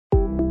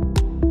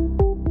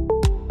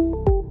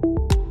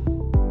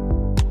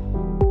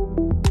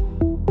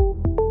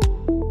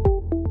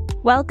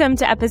Welcome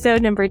to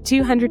episode number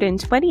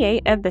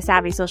 228 of the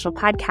Savvy Social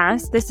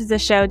Podcast. This is a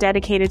show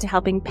dedicated to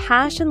helping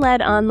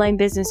passion-led online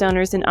business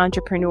owners and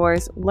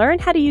entrepreneurs learn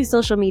how to use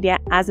social media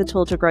as a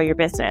tool to grow your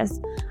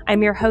business.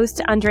 I'm your host,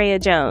 Andrea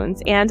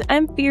Jones, and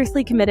I'm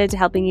fiercely committed to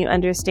helping you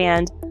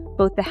understand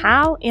both the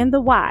how and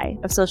the why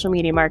of social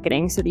media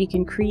marketing so that you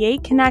can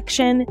create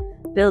connection,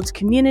 build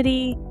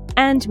community,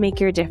 and make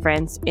your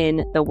difference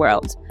in the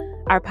world.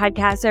 Our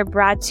podcasts are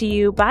brought to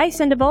you by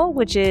Sendable,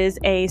 which is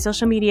a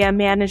social media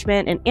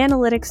management and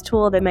analytics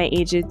tool that my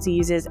agency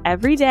uses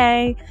every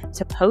day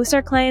to post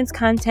our clients'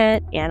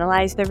 content,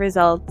 analyze the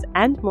results,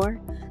 and more.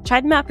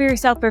 Try them out for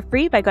yourself for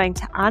free by going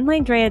to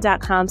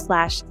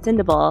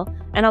onlinedrea.com/Sendable,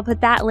 and I'll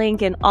put that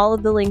link and all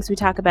of the links we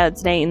talk about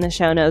today in the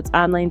show notes,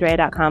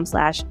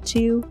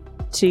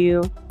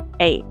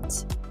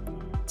 onlinedrea.com/228.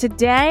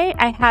 Today,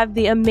 I have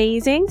the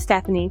amazing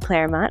Stephanie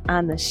Claremont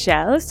on the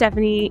show.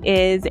 Stephanie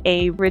is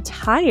a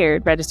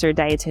retired registered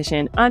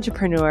dietitian,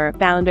 entrepreneur,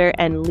 founder,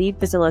 and lead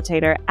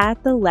facilitator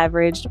at the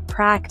Leveraged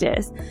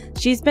Practice.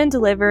 She's been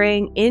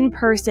delivering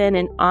in-person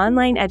and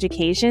online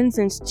education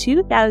since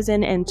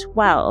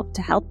 2012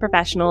 to health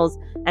professionals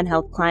and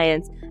health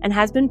clients, and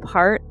has been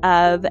part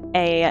of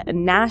a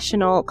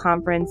national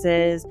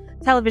conferences,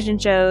 television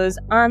shows,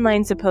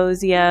 online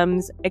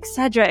symposiums,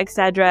 etc.,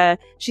 etc.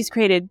 She's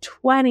created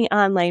 20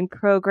 online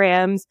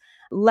programs,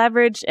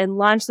 leveraged and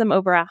launched them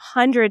over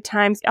 100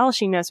 times. All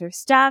she knows her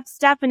stuff.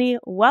 Stephanie,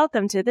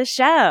 welcome to the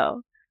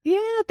show.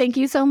 Yeah, thank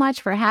you so much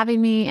for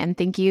having me. And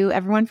thank you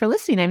everyone for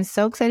listening. I'm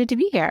so excited to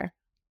be here.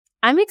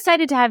 I'm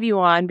excited to have you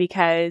on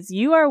because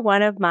you are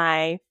one of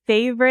my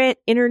favorite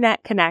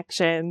internet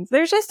connections.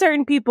 There's just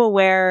certain people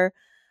where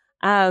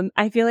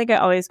I feel like I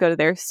always go to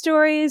their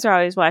stories or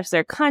always watch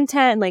their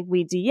content and like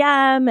we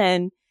DM,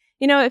 and,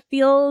 you know, it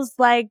feels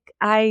like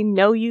I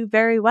know you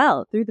very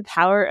well through the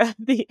power of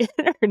the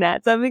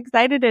internet. So I'm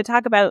excited to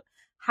talk about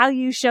how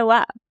you show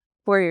up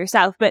for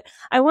yourself. But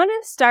I want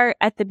to start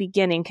at the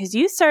beginning because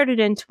you started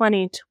in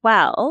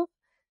 2012.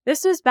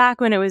 This was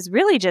back when it was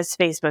really just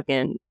Facebook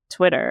and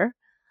Twitter.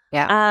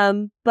 Yeah.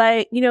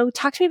 But, you know,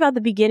 talk to me about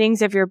the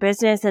beginnings of your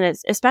business and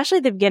especially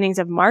the beginnings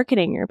of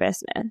marketing your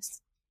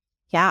business.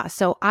 Yeah.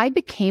 So I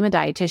became a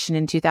dietitian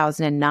in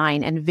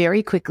 2009 and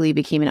very quickly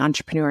became an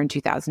entrepreneur in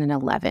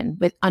 2011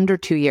 with under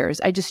 2 years.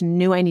 I just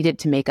knew I needed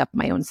to make up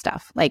my own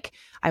stuff. Like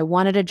I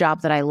wanted a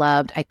job that I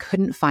loved. I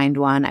couldn't find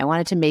one. I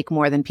wanted to make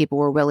more than people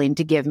were willing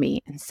to give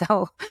me. And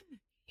so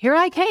here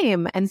I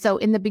came. And so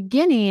in the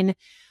beginning,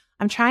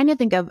 I'm trying to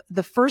think of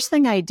the first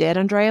thing I did,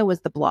 Andrea, was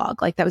the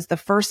blog. Like that was the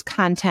first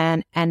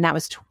content. And that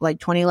was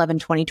like 2011,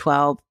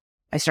 2012.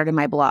 I started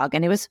my blog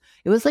and it was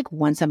like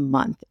once a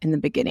month in the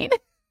beginning.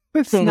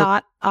 It's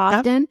not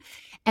often.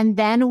 And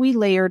then we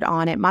layered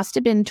on, it must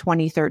have been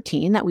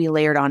 2013 that we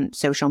layered on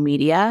social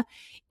media.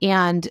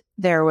 And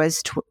there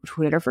was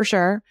Twitter for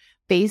sure,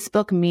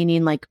 Facebook,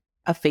 meaning like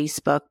a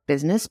Facebook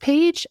business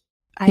page,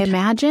 I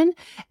imagine.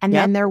 And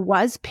then there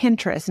was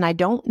Pinterest. And I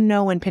don't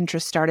know when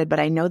Pinterest started, but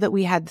I know that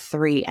we had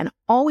 3. And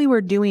all we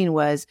were doing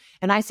was,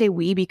 and I say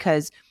we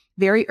because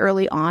very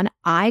early on,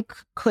 I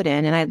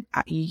couldn't, and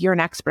you're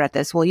an expert at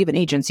this. Well, you have an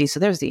agency, so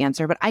there's the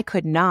answer, but I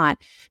could not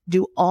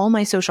do all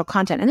my social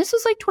content. And this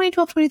was like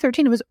 2012,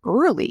 2013. It was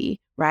early,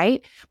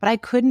 right? But I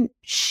couldn't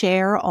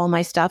share all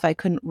my stuff. I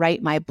couldn't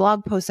write my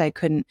blog posts. I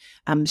couldn't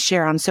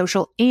share on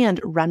social and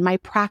run my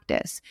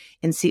practice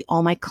and see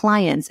all my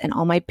clients and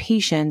all my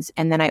patients.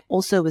 And then I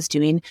also was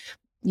doing,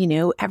 you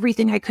know,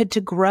 everything I could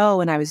to grow.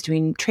 And I was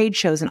doing trade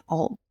shows and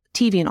all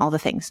TV and all the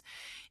things.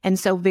 And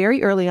so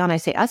very early on, I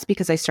say us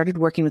because I started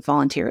working with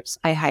volunteers.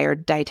 I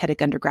hired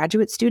dietetic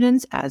undergraduate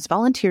students as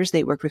volunteers.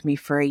 They worked with me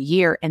for a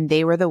year and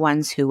they were the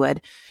ones who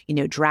would, you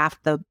know,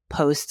 draft the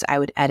posts. I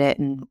would edit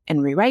and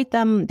rewrite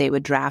them. They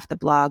would draft the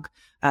blog,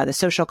 the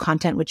social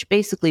content, which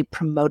basically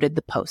promoted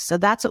the post. So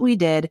that's what we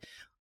did.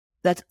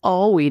 That's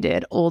all we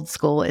did. Old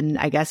school. And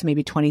I guess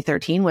maybe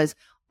 2013 was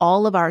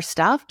all of our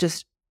stuff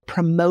just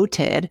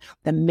promoted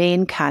the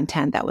main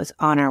content that was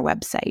on our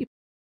website.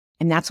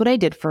 And that's what I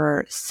did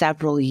for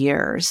several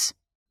years.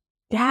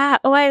 Yeah.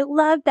 Oh, I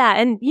love that.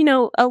 And, you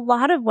know, a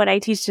lot of what I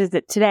teach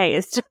today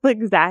is still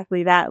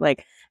exactly that.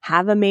 Like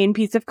have a main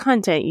piece of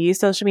content, use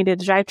social media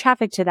to drive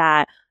traffic to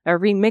that or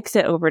remix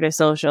it over to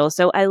social.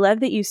 So I love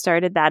that you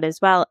started that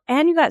as well.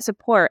 And you got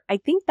support. I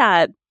think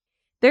that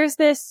there's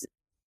this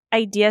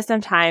idea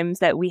sometimes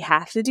that we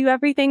have to do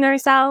everything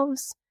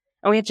ourselves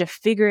and we have to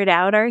figure it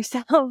out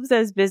ourselves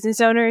as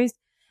business owners.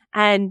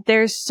 And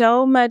there's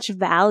so much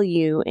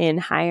value in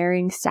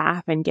hiring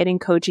staff and getting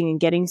coaching and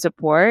getting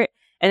support.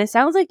 And it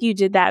sounds like you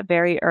did that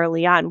very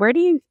early on. Where do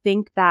you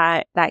think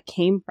that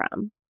came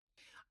from?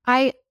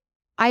 I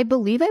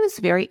believe I was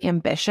very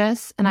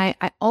ambitious. And I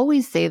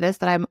always say this,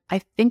 that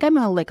I think I'm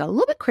a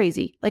little bit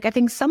crazy. Like I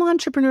think some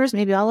entrepreneurs,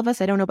 maybe all of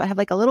us, I don't know, but have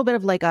like a little bit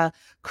of like a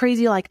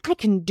crazy, like I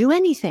can do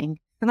anything.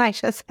 And I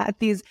just had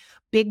these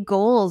big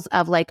goals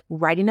of like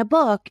writing a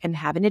book and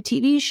having a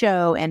TV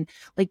show and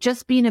like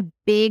just being a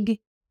big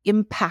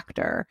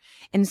impactor.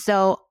 And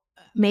so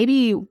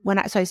maybe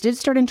so I did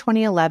start in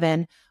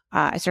 2011.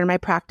 I started my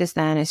practice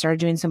then. I started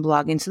doing some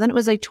blogging. So then it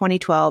was like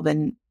 2012.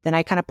 And then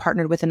I kind of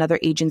partnered with another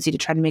agency to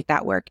try to make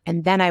that work.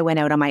 And then I went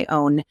out on my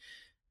own,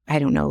 I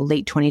don't know,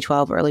 late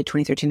 2012, early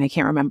 2013. I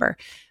can't remember.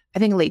 I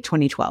think late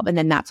 2012. And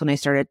then that's when I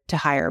started to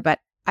hire. But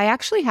I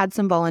actually had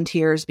some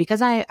volunteers because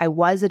I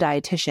was a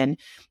dietitian.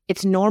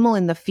 It's normal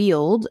in the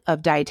field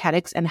of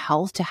dietetics and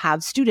health to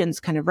have students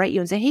kind of write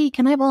you and say, hey,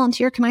 can I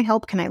volunteer? Can I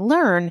help? Can I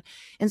learn?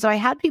 And so I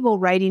had people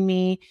writing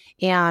me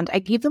and I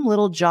gave them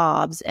little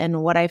jobs.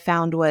 And what I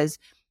found was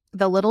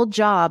the little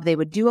job, they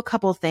would do a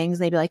couple things.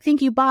 They'd be like,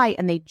 thank you, bye.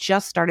 And they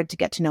just started to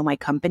get to know my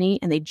company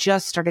and they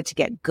just started to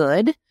get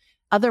good.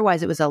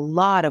 Otherwise, it was a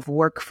lot of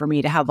work for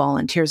me to have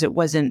volunteers. It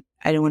wasn't,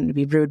 I don't want to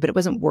be rude, but it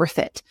wasn't worth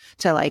it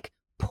to like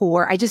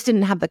pour. I just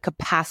didn't have the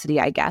capacity,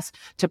 I guess,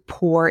 to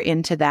pour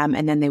into them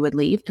and then they would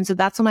leave. And so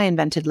that's when I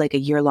invented like a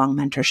year-long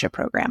mentorship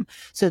program.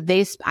 So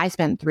I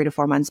spent 3 to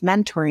 4 months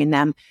mentoring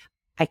them.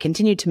 I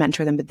continued to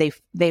mentor them, but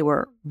they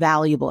were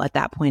valuable at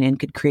that point and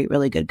could create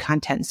really good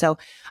content. So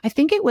I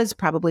think it was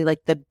probably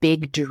like the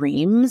big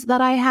dreams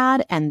that I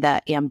had and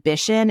the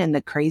ambition and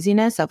the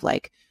craziness of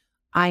like,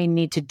 I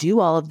need to do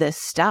all of this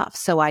stuff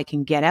so I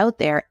can get out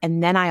there.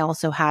 And then I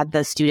also had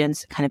the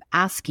students kind of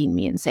asking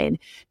me and saying,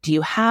 do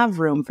you have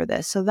room for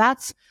this? So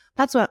that's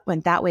what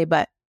went that way.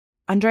 But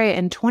Andrea,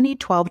 in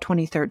 2012,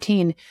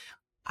 2013,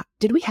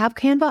 did we have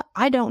Canva?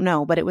 I don't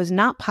know, but it was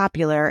not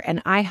popular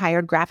and I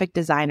hired graphic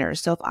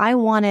designers. So if I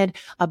wanted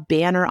a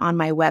banner on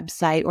my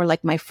website or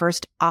like my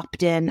first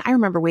opt-in, I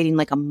remember waiting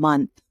like a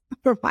month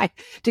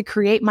to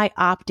create my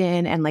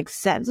opt-in and like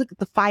send like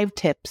the 5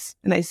 tips.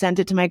 And I sent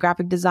it to my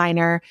graphic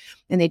designer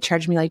and they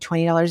charged me like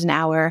 $20 an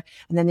hour.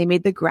 And then they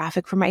made the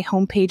graphic for my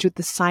homepage with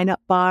the sign up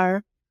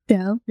bar.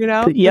 Yeah. You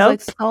know, it was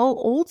like so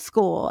old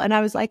school. And I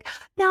was like,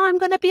 now I'm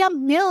going to be a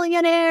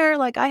millionaire.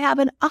 Like I have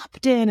an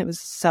opt-in. It was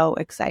so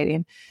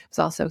exciting. It was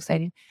all so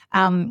exciting.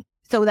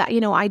 So that,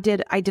 you know, I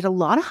did a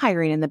lot of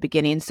hiring in the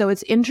beginning. So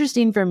it's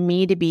interesting for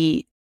me to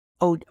be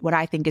what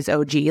I think is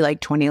OG,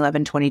 like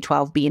 2011,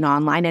 2012 being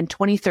online. And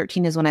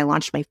 2013 is when I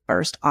launched my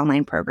first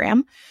online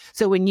program.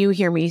 So when you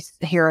hear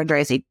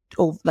Andrea say,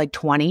 like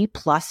 20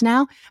 plus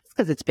now, it's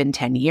because it's been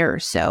 10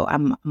 years. So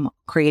I'm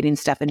creating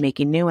stuff and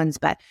making new ones.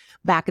 But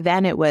back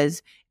then it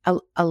was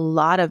a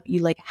lot of,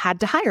 you like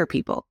had to hire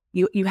people.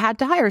 You had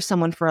to hire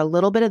someone for a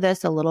little bit of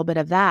this, a little bit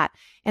of that.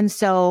 And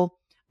so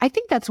I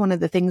think that's one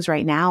of the things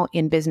right now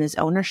in business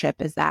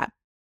ownership is that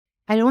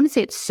I don't want to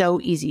say it's so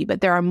easy,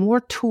 but there are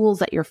more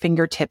tools at your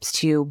fingertips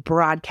to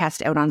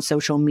broadcast out on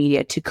social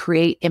media, to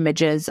create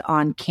images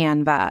on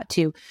Canva,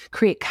 to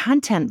create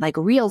content like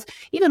reels.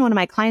 Even one of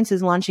my clients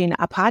is launching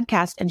a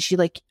podcast and she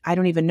like, I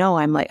don't even know.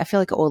 I'm like, I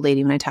feel like an old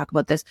lady when I talk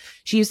about this.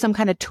 She used some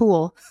kind of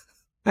tool.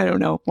 I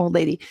don't know, old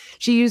lady.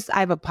 I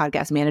have a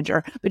podcast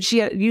manager, but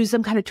she used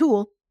some kind of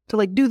tool to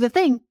like do the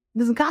thing. It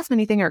doesn't cost me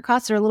anything or it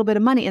costs her a little bit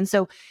of money. And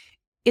so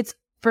it's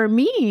for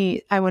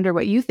me, I wonder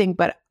what you think,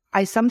 but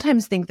I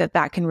sometimes think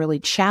that can really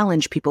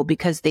challenge people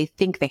because they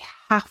think they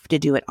have to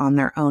do it on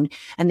their own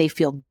and they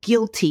feel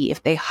guilty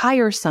if they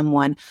hire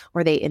someone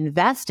or they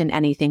invest in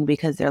anything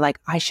because they're like,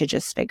 I should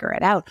just figure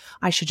it out.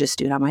 I should just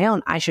do it on my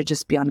own. I should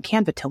just be on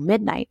Canva till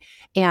midnight.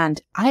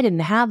 And I didn't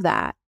have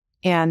that.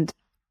 And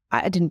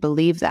I didn't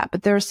believe that.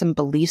 But there are some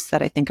beliefs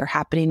that I think are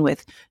happening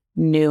with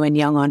new and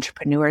young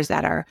entrepreneurs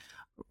that are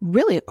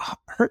really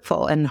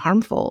hurtful and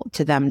harmful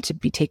to them to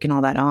be taking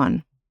all that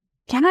on.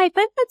 Yeah, I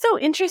find that so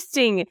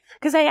interesting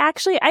because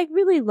I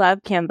really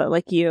love Canva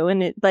like you.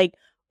 And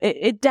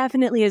it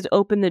definitely has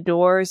opened the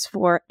doors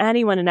for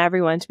anyone and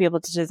everyone to be able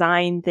to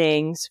design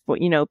things for,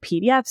 you know,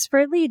 PDFs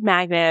for Lead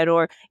Magnet,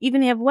 or even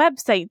they have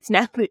websites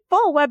now,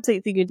 full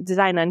websites you can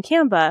design on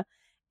Canva.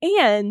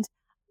 And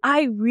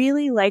I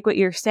really like what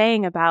you're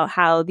saying about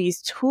how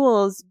these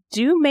tools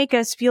do make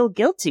us feel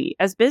guilty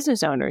as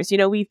business owners. You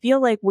know, we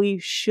feel like we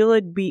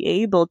should be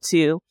able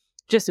to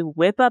just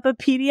whip up a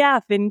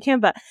PDF in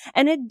Canva.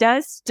 And it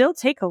does still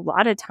take a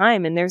lot of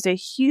time. And there's a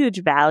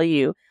huge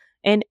value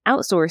in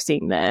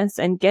outsourcing this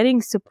and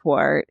getting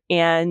support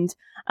and,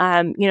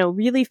 you know,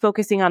 really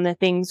focusing on the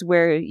things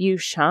where you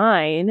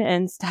shine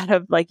instead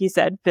of, like you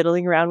said,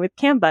 fiddling around with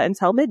Canva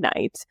until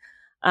midnight.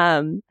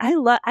 I'm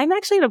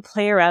actually going to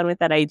play around with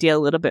that idea a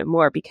little bit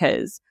more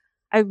because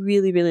I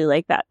really, really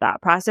like that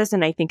thought process.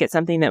 And I think it's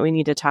something that we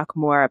need to talk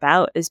more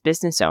about as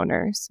business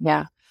owners.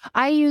 Yeah.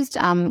 I used,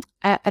 I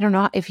don't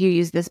know if you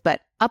use this,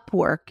 but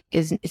Upwork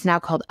it's now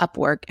called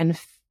Upwork, and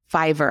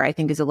Fiverr, I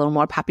think, is a little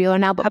more popular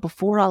now. But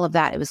before all of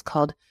that, it was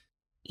called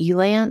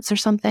Elance or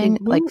something,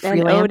 like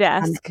freelance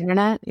on the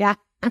internet. Yeah.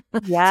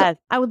 Yeah. So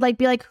I would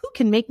be like, who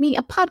can make me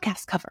a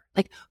podcast cover?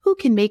 Like, who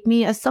can make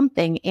me a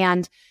something?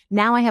 And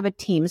now I have a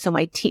team. So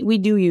my team, we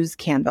do use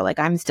Canva. Like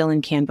I'm still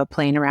in Canva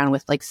playing around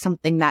with like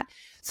something that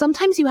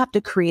sometimes you have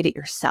to create it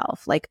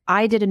yourself. Like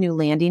I did a new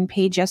landing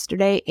page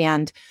yesterday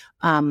and,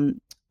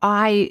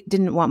 I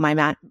didn't want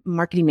my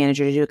marketing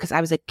manager to do it because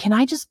I was like, can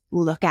I just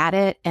look at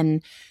it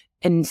and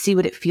see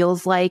what it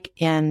feels like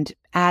and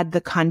add the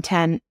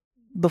content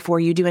before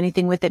you do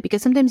anything with it?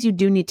 Because sometimes you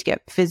do need to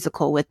get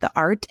physical with the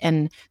art,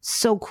 and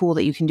so cool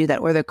that you can do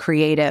that, or the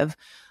creative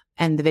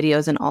and the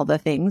videos and all the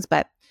things.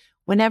 But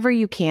whenever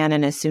you can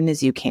and as soon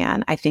as you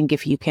can. I think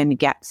if you can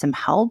get some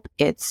help,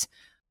 it's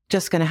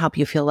just going to help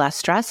you feel less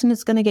stressed and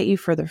it's going to get you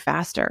further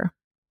faster.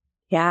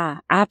 Yeah,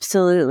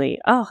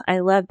 absolutely. Oh, I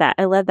love that.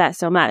 I love that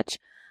so much.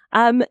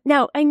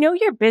 Now I know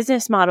your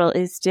business model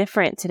is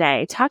different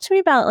today. Talk to me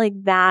about like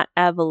that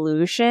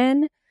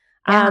evolution,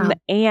 Yeah.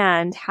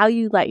 and how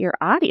you let your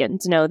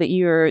audience know that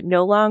you're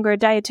no longer a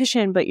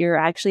dietitian, but you're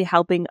actually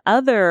helping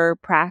other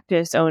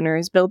practice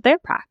owners build their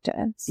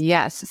practice.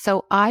 Yes.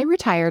 So I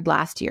retired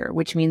last year,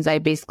 which means I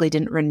basically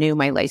didn't renew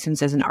my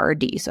license as an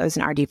RD. So I was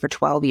an RD for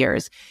 12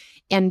 years.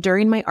 And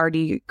during my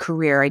RD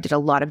career, I did a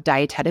lot of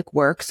dietetic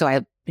work. So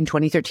I, in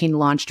 2013,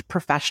 launched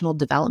professional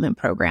development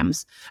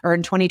programs. Or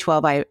in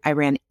 2012, I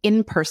ran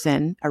in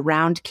person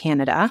around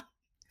Canada,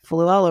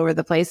 flew all over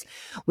the place,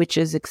 which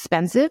is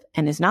expensive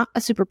and is not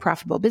a super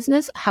profitable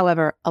business.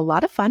 However, a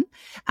lot of fun,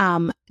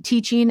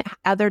 teaching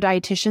other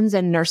dietitians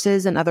and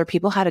nurses and other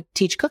people how to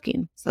teach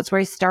cooking. So that's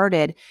where I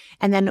started.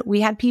 And then we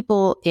had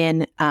people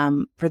in,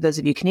 for those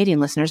of you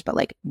Canadian listeners, but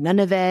like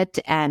Nunavut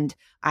and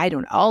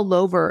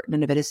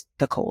Nunavut is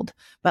the cold,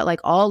 but like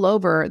all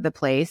over the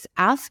place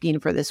asking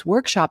for this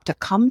workshop to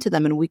come to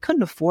them. And we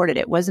couldn't afford it.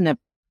 It wasn't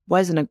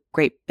a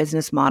great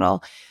business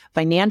model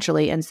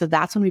financially. And so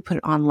that's when we put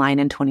it online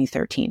in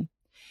 2013.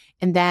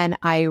 And then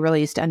I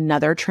released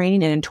another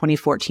training and in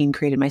 2014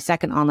 created my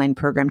second online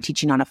program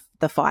teaching on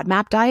the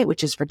FODMAP diet,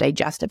 which is for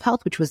digestive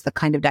health, which was the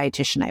kind of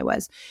dietitian I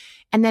was.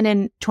 And then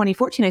in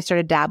 2014, I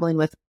started dabbling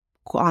with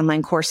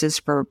online courses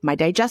for my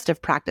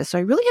digestive practice. So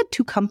I really had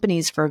two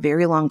companies for a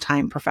very long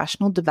time,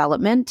 professional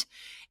development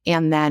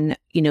and then,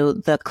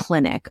 the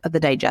clinic, the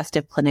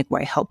digestive clinic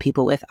where I help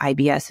people with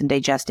IBS and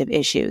digestive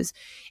issues.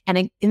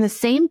 And in the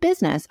same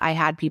business, I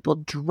had people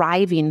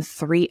driving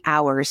 3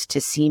 hours to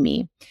see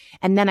me.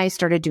 And then I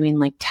started doing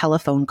like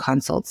telephone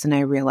consults and I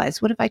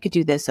realized, what if I could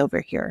do this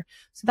over here?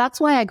 So that's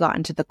why I got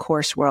into the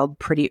course world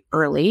pretty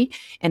early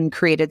and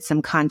created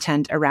some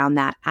content around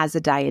that as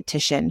a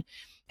dietitian.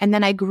 And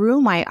then I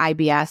grew my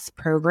IBS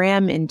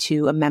program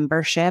into a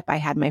membership. I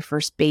had my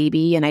first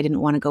baby and I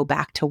didn't want to go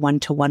back to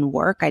one-to-one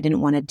work. I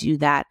didn't want to do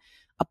that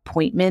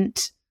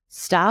appointment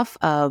stuff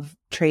of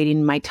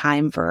trading my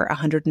time for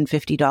 $150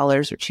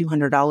 or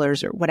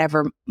 $200 or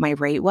whatever my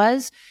rate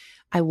was.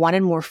 I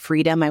wanted more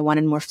freedom. I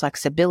wanted more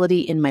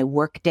flexibility in my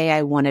workday.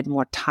 I wanted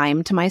more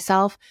time to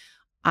myself.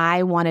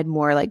 I wanted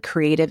more like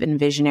creative and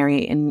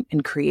visionary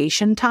and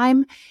creation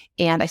time.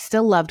 And I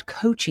still loved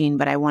coaching,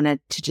 but I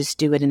wanted to just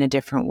do it in a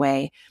different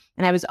way.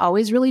 And I was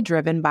always really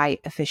driven by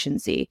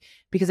efficiency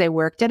because I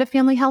worked at a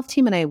family health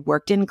team and I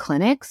worked in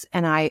clinics.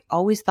 And I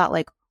always thought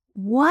like,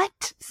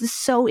 what? This is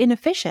so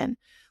inefficient.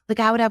 Like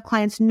I would have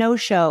clients no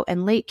show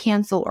and late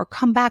cancel or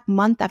come back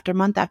month after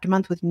month after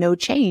month with no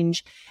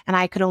change. And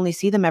I could only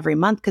see them every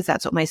month because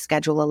that's what my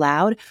schedule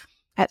allowed.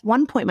 At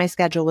one point, my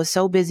schedule was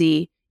so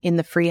busy in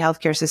the free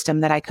healthcare system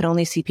that I could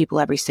only see people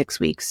every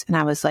 6 weeks. And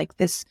I was like,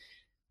 this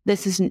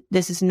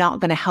is not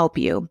going to help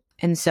you.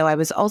 And so I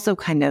was also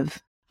kind of,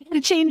 I got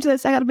to change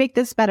this. I got to make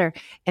this better.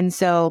 And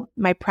so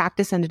my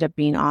practice ended up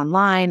being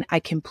online. I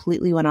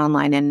completely went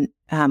online in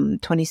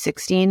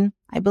 2016,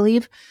 I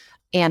believe,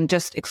 and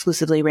just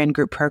exclusively ran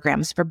group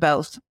programs for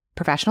both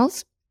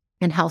professionals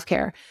and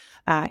healthcare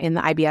in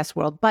the IBS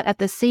world. But at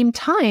the same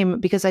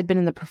time, because I'd been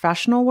in the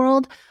professional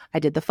world, I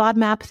did the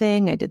FODMAP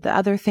thing. I did the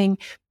other thing.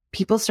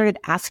 People started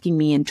asking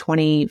me in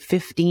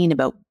 2015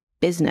 about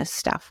business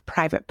stuff,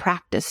 private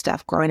practice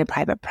stuff, growing a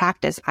private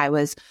practice. I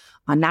was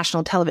on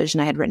national television.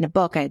 I had written a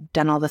book. I had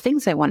done all the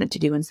things I wanted to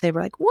do. And so they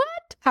were like,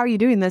 what? How are you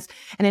doing this?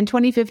 And in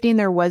 2015,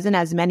 there wasn't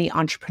as many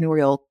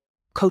entrepreneurial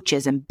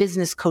coaches and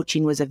business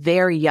coaching was a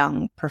very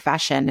young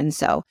profession. And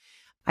so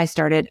I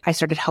started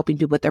helping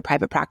people with their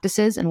private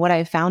practices. And what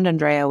I found,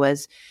 Andrea,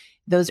 was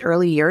those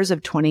early years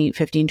of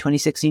 2015,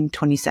 2016,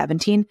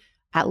 2017,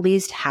 at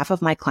least half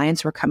of my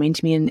clients were coming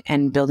to me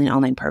and building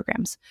online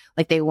programs.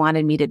 Like that's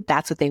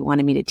what they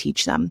wanted me to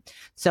teach them.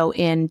 So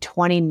in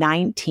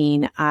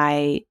 2019,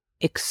 I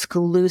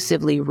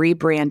exclusively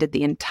rebranded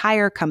the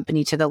entire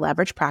company to the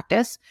Leverage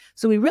Practice.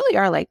 So we really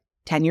are like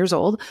 10 years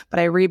old,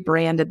 but I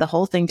rebranded the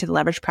whole thing to the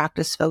Leverage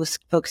Practice,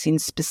 focusing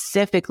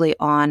specifically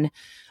on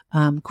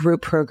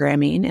group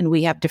programming. And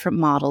we have different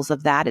models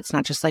of that. It's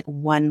not just like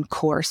one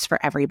course for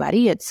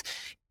everybody. It's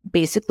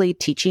basically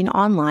teaching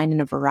online in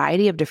a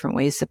variety of different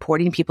ways,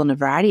 supporting people in a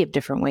variety of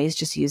different ways,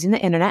 just using the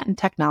internet and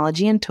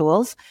technology and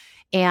tools,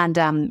 and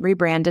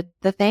rebranded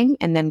the thing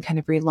and then kind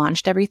of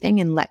relaunched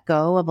everything and let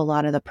go of a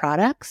lot of the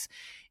products.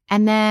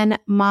 And then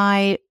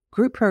my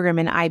group program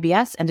in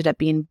IBS ended up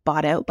being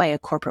bought out by a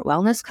corporate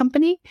wellness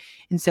company.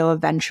 And so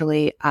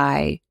eventually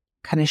I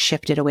kind of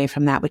shifted away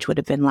from that, which would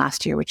have been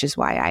last year, which is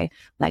why I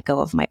let go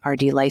of my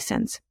RD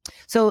license.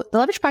 So the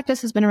Leverage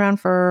Practice has been around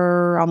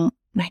for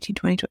 19,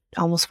 20,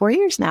 almost 4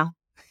 years now.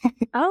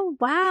 Oh,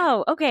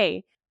 wow.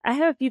 Okay. I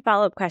have a few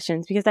follow-up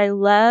questions because I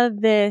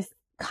love this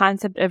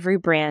concept of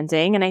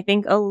rebranding. And I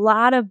think a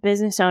lot of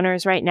business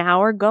owners right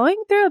now are going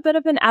through a bit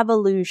of an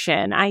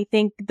evolution. I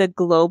think the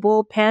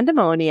global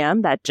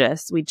pandemonium that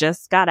we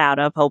just got out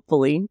of,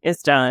 hopefully,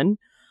 is done.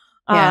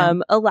 Yeah.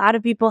 A lot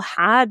of people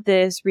had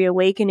this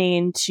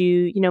reawakening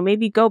to,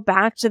 maybe go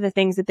back to the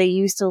things that they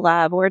used to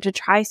love or to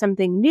try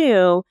something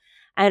new.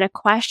 And a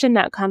question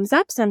that comes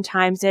up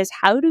sometimes is,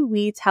 how do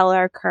we tell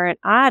our current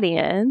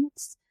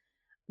audience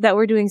that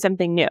we're doing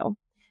something new?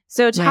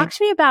 So talk Right.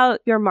 to me about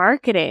your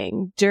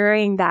marketing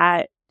during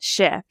that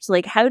shift.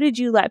 Like, how did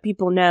you let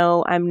people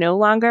know, I'm no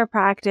longer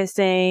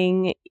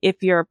practicing?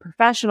 If you're a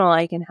professional,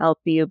 I can help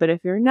you. But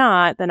if you're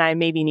not, then I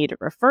maybe need to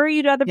refer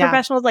you to other Yeah.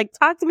 professionals. Like,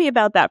 talk to me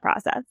about that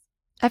process.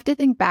 I have to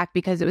think back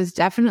because it was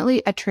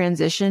definitely a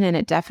transition and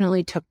it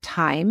definitely took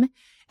time.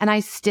 And I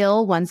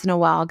still once in a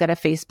while get a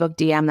Facebook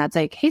DM that's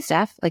like, hey,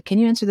 Steph, like, can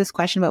you answer this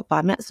question about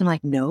FODMAPs? I'm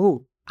like,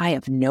 no, I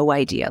have no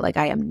idea. Like,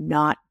 I am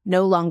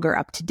no longer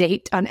up to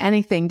date on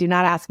anything. Do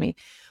not ask me.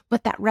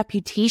 But that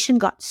reputation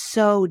got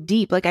so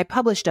deep. Like, I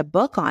published a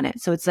book on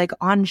it. So it's like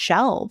on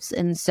shelves.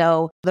 And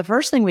so the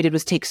first thing we did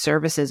was take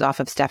services off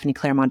of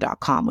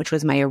stephanieclaremont.com, which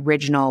was my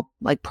original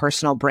like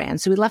personal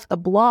brand. So we left the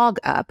blog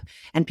up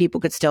and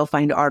people could still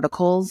find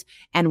articles.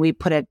 And we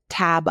put a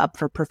tab up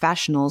for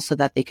professionals so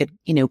that they could,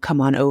 come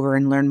on over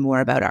and learn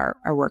more about our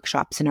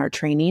workshops and our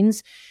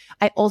trainings.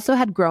 I also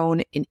had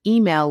grown an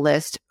email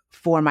list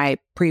for my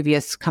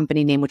previous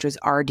company name, which was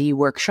RD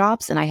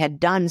Workshops. And I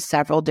had done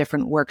several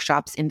different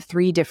workshops in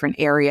 3 different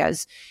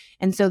areas.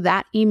 And so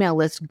that email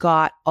list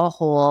got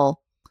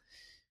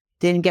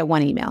didn't get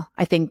one email.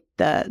 I think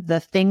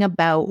the thing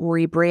about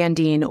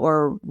rebranding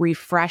or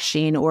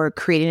refreshing or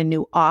creating a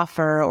new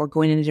offer or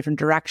going in a different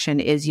direction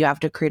is you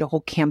have to create a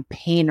whole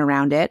campaign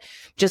around it.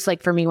 Just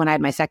like for me, when I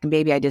had my second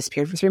baby, I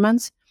disappeared for 3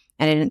 months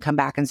and I didn't come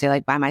back and say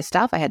like, buy my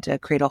stuff. I had to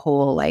create a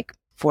whole like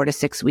 4 to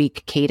 6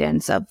 week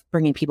cadence of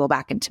bringing people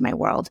back into my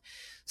world.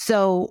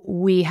 So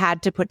we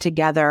had to put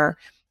together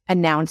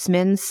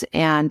announcements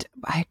and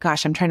I'm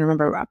trying to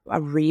remember a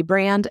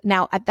rebrand.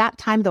 Now at that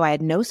time though, I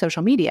had no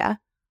social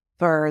media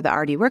for the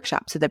RD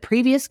workshop. So the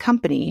previous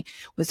company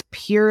was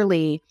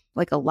purely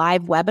like a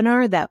live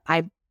webinar that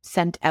I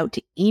sent out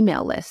to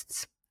email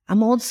lists.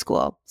 I'm old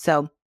school.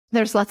 So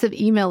there's lots of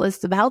email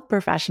lists of health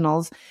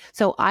professionals.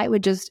 So I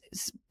would just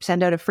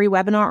send out a free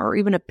webinar or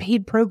even a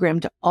paid program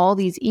to all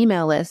these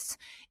email lists,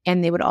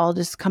 and they would all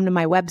just come to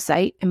my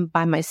website and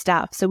buy my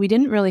stuff. So we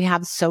didn't really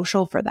have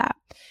social for that,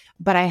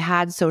 but I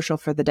had social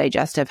for the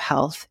digestive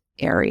health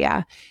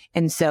area.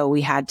 And so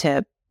we had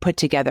to put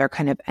together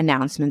kind of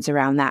announcements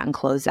around that and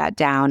close that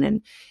down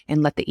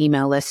and let the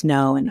email list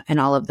know and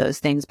all of those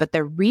things. But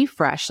the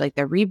refresh, like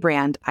the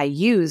rebrand, I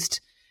used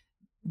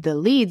the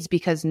leads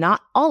because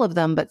not all of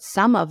them, but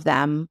some of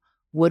them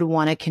would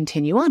want to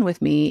continue on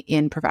with me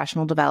in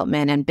professional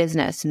development and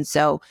business. And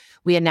so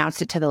we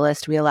announced it to the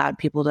list. We allowed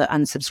people to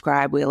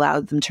unsubscribe. We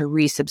allowed them to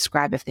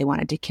resubscribe if they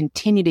wanted to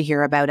continue to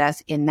hear about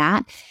us in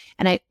that.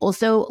 And I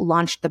also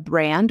launched the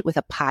brand with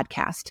a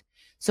podcast.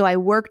 So I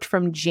worked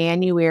from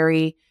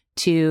January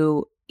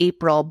to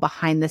April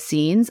behind the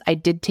scenes. I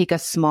did take a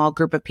small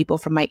group of people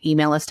from my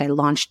email list. I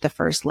launched the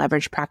first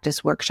Leverage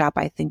Practice workshop.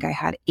 I think I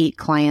had 8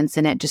 clients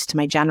in it just to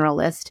my general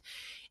list,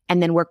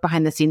 and then work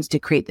behind the scenes to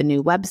create the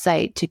new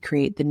website, to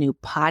create the new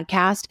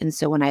podcast. And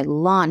so when I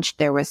launched,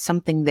 there was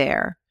something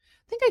there.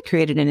 I think I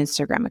created an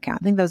Instagram account.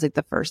 I think that was like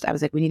the first. I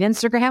was like, we need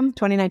Instagram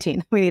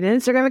 2019. We need an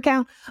Instagram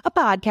account, a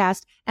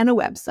podcast, and a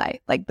website.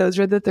 Like those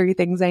are the 3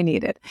 things I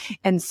needed.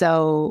 And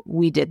so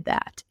we did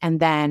that. And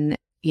then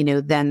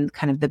then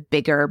kind of the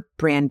bigger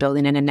brand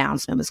building and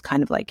announcement was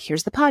kind of like,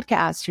 here's the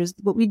podcast, here's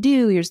what we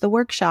do, here's the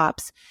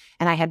workshops.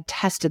 And I had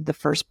tested the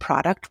first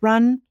product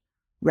run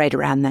right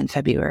around then,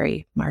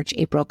 February, March,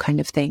 April kind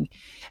of thing.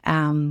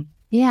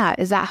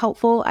 Is that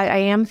helpful? I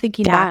am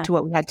thinking back to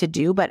what we had to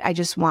do, but I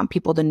just want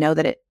people to know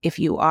that if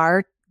you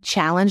are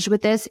challenged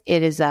with this,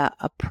 it is a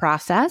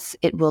process.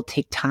 It will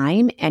take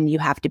time and you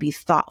have to be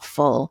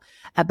thoughtful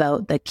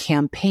about the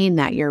campaign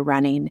that you're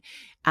running.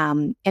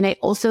 And I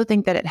also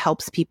think that it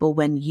helps people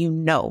when you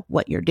know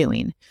what you're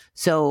doing.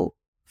 So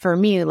for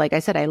me, like I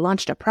said, I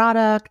launched a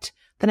product,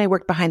 then I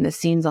worked behind the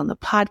scenes on the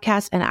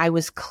podcast, and I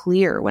was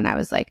clear when I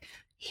was like,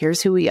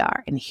 here's who we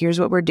are and here's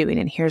what we're doing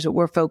and here's what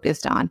we're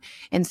focused on,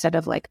 instead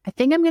of like, I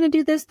think I'm going to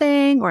do this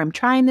thing or I'm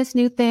trying this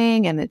new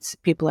thing. And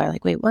people are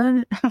like, wait,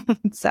 what?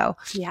 So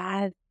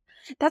yeah.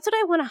 That's what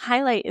I want to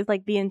highlight is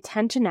like the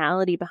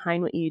intentionality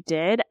behind what you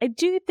did. I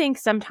do think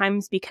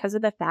sometimes because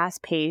of the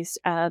fast pace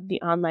of the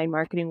online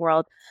marketing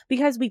world,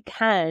 because we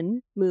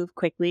can move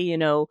quickly,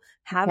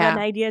 have an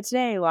idea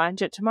today,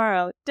 launch it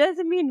tomorrow,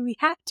 doesn't mean we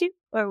have to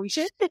or we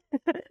should.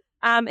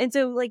 And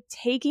so like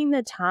taking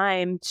the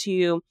time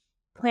to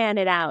plan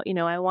it out,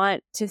 I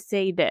want to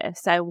say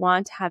this, I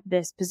want to have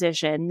this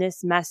position,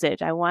 this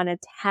message, I want to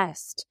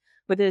test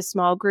with a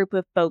small group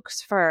of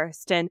folks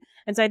first. And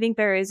so I think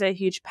there is a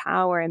huge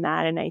power in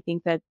that. And I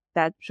think that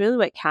that's really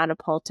what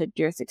catapulted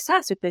your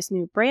success with this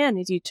new brand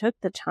is you took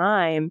the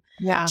time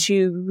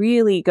to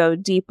really go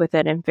deep with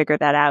it and figure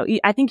that out.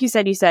 I think you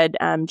said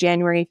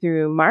January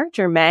through March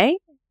or May?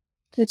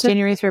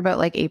 January through about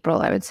like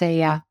April, I would say.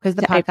 Yeah. Because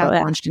the podcast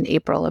launched in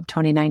April of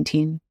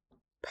 2019.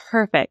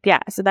 Perfect. Yeah.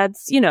 So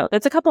that's,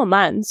 that's a couple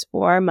months,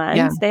 4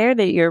 months there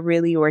that you're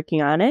really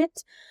working on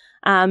it.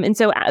 And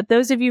so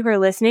those of you who are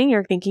listening,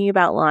 you're thinking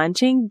about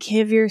launching,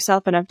 give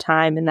yourself enough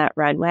time in that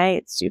runway.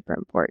 It's super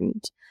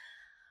important.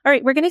 All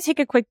right, we're going to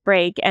take a quick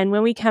break. And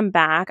when we come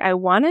back, I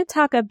want to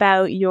talk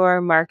about your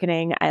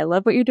marketing. I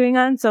love what you're doing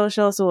on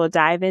social, so we'll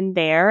dive in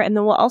there. And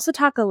then we'll also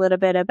talk a little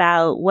bit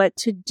about what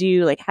to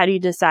do, like how do you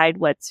decide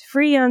what's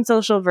free on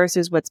social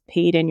versus what's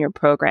paid in your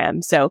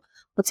program. So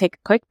we'll take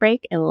a quick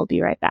break and we'll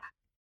be right back.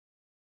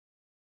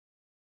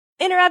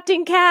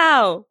 Interrupting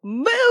cow,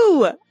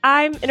 moo!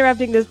 I'm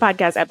interrupting this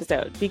podcast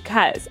episode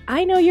because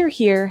I know you're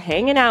here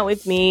hanging out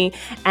with me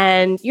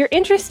and you're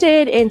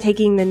interested in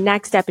taking the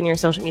next step in your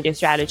social media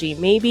strategy.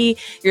 Maybe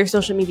your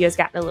social media has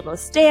gotten a little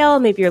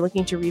stale. Maybe you're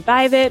looking to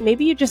revive it.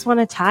 Maybe you just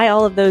want to tie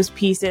all of those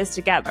pieces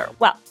together.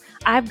 Well,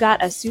 I've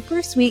got a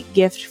super sweet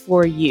gift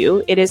for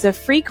you. It is a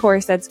free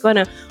course that's going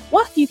to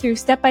walk you through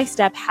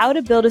step-by-step how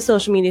to build a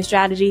social media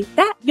strategy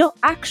that you'll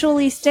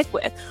actually stick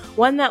with.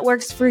 One that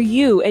works for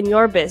you and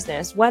your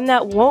business. One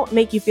that won't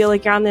make you feel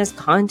like you're on this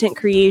content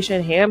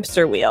creation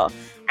hamster wheel.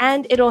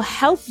 And it'll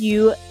help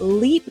you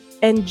leap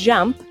and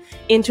jump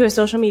into a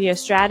social media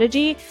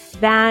strategy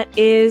that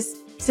is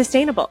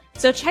sustainable.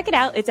 So check it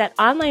out. It's at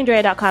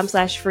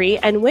onlineandrea.com/free.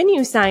 And when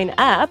you sign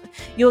up,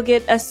 you'll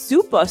get a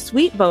super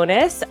sweet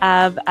bonus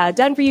of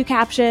done for you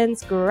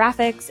captions,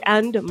 graphics,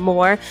 and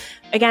more.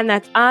 Again,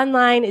 that's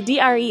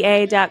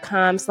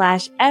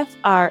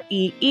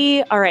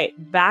onlinedrea.com/FREE. All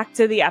right, back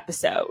to the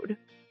episode.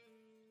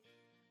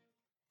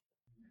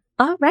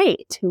 All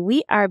right,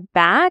 we are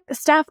back.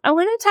 Steph, I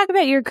want to talk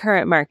about your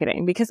current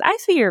marketing because I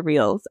see your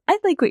reels. I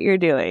like what you're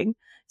doing.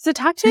 So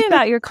talk to me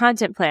about your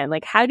content plan.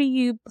 Like, how do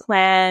you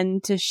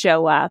plan to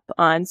show up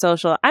on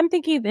social? I'm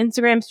thinking of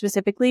Instagram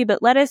specifically,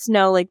 but let us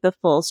know like the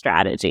full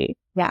strategy.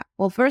 Yeah.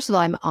 Well, first of all,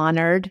 I'm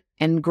honored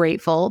and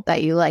grateful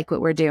that you like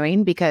what we're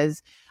doing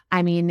because,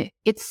 I mean,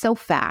 it's so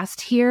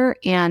fast here.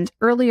 And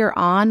earlier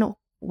on,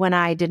 when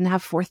I didn't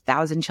have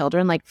 4,000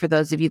 children, like for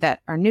those of you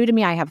that are new to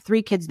me, I have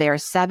 3 kids. They are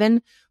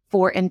 7,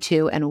 4, and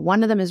 2. And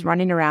one of them is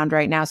running around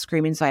right now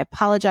screaming. So I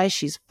apologize.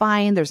 She's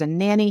fine. There's a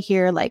nanny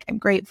here. Like, I'm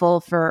grateful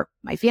for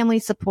my family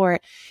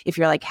support. If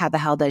you're like, how the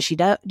hell does she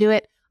do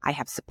it? I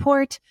have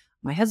support.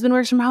 My husband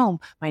works from home.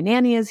 My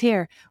nanny is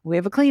here. We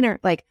have a cleaner.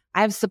 Like,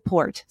 I have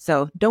support.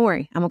 So don't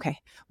worry. I'm okay.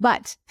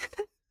 But,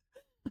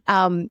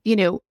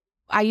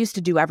 I used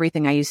to do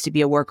everything. I used to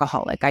be a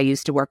workaholic. I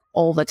used to work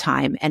all the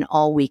time and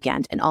all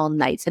weekend and all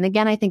nights. And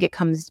again, I think it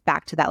comes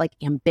back to that like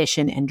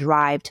ambition and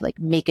drive to like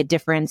make a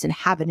difference and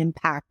have an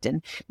impact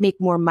and make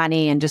more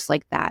money and just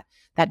like that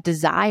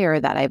desire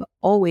that I've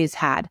always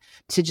had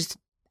to just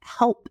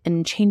help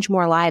and change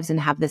more lives and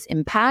have this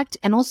impact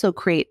and also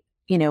create,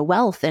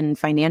 wealth and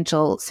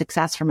financial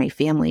success for my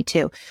family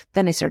too.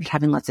 Then I started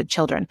having lots of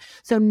children.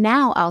 So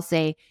now I'll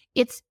say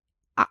it's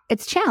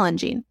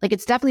challenging. Like,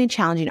 it's definitely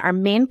challenging. Our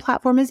main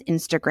platform is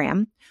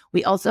Instagram.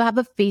 We also have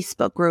a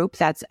Facebook group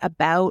that's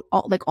about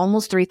like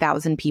almost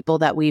 3,000 people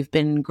that we've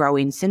been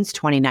growing since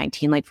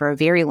 2019, like for a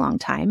very long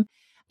time.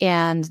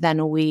 And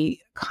then we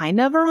kind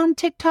of are on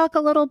TikTok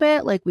a little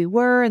bit, like we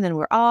were, and then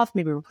we're off.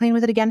 Maybe we're playing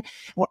with it again.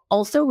 We're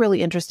also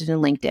really interested in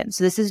LinkedIn.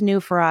 So this is new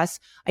for us.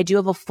 I do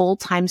have a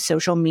full-time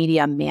social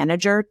media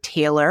manager,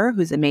 Taylor,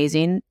 who's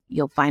amazing.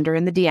 You'll find her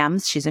in the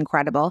DMs. She's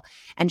incredible.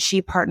 And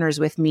she partners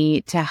with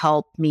me to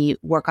help me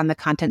work on the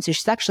content. So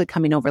she's actually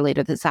coming over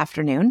later this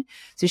afternoon.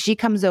 So she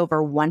comes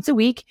over once a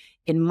week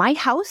in my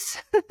house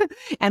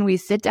and we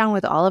sit down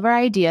with all of our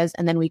ideas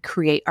and then we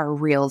create our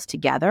reels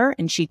together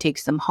and she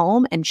takes them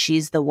home and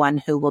she's the one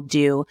who will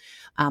do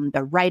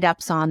the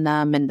write-ups on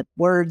them and the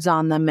words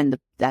on them and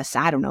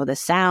the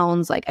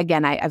sounds. Like,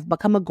 again, I've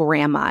become a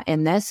grandma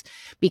in this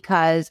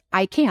because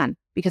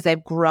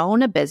I've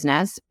grown a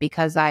business,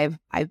 because I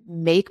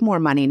make more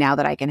money now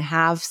that I can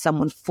have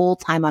someone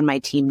full-time on my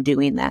team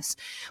doing this,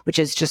 which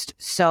is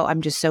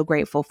I'm just so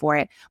grateful for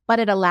it. But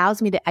it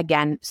allows me to,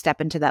 again,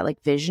 step into that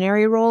like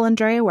visionary role,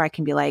 Andrea, where I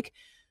can be like,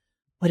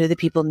 what do the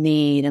people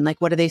need? And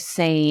like, what are they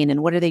saying?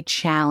 And what are they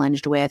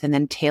challenged with? And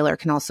then Taylor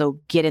can also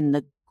get in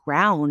the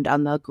ground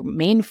on the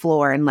main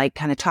floor and like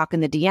kind of talk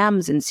in the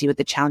DMs and see what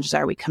the challenges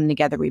are. We come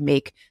together, we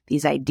make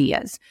these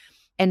ideas.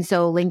 And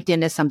so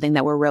LinkedIn is something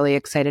that we're really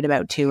excited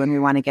about too, and we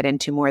want to get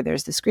into more.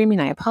 There's the screaming.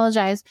 I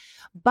apologize.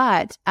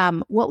 But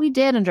what we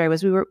did, Andrea,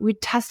 was we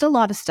test a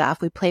lot of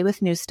stuff. We play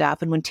with new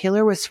stuff. And when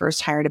Taylor was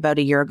first hired about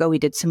a year ago, we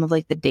did some of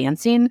like the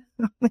dancing.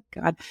 Oh my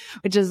God,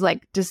 which is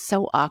like just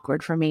so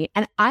awkward for me.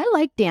 And I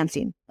like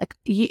dancing. Like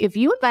if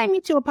you invite me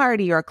to a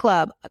party or a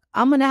club,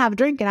 I'm going to have a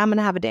drink and I'm going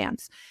to have a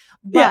dance.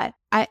 But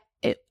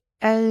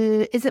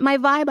is it my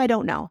vibe? I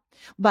don't know.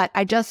 But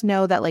I just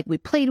know that like we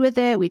played with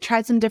it. We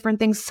tried some different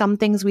things. Some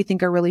things we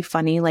think are really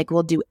funny. Like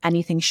we'll do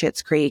anything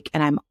Schitt's Creek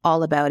and I'm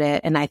all about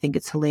it. And I think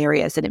it's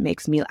hilarious and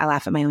I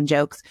laugh at my own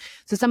jokes.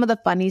 So some of the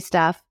funny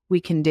stuff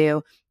we can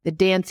do, the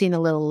dancing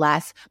a little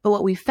less. But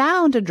what we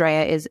found,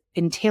 Andrea, is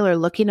in Taylor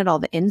looking at all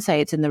the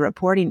insights and the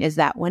reporting is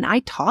that when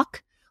I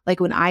talk, like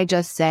when I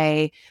just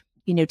say,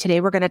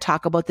 today we're going to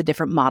talk about the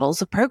different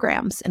models of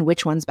programs and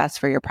which one's best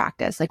for your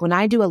practice. Like when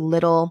I do a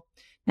little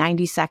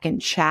 90-second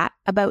chat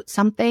about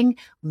something,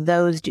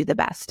 those do the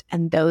best.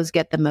 And those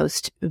get the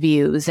most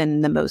views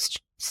and the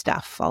most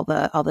stuff, all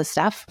the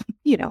stuff,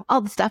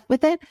 all the stuff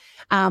with it.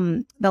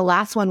 The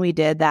last one we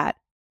did that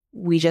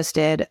we just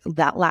did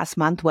that last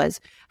month was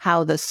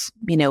how the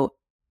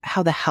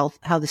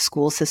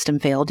school system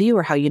failed you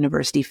or how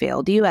university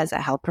failed you as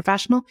a health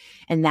professional.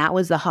 And that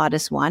was the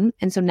hottest one.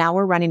 And so now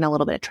we're running a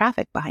little bit of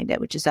traffic behind it,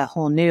 which is a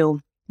whole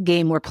new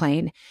game we're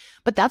playing.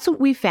 But that's what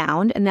we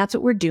found. And that's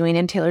what we're doing.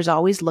 And Taylor's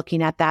always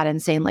looking at that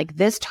and saying, like,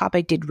 this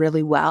topic did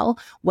really well.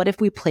 What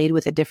if we played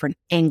with a different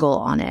angle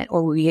on it?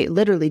 Or we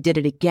literally did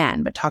it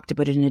again, but talked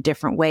about it in a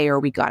different way, or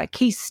we got a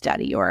case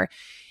study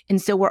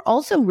and so we're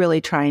also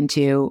really trying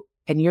to,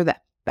 and you're the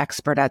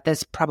expert at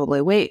this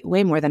probably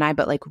way more than I,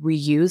 but like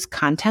reuse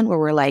content where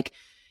we're like,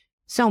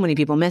 so many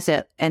people miss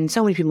it and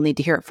so many people need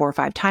to hear it 4 or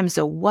 5 times.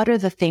 So what are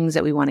the things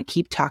that we want to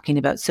keep talking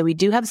about? So we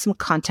do have some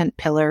content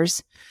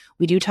pillars.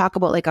 We do talk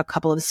about like a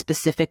couple of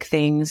specific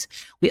things.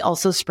 We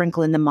also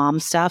sprinkle in the mom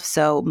stuff.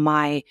 So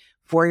my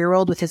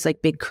 4-year-old with his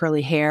like big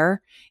curly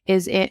hair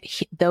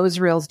those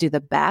reels do the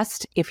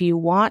best. If you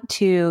want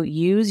to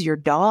use your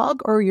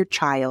dog or your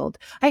child,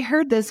 I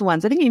heard this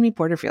once. I think Amy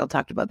Porterfield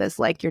talked about this,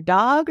 like your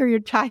dog or your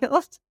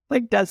child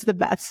like does the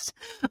best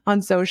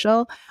on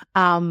social.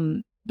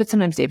 But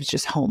sometimes David's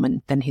just home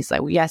and then he's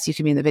like, well, yes, you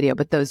can be in the video,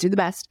 but those do the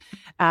best.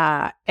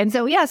 And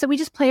so, so we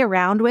just play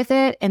around with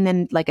it. And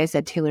then, like I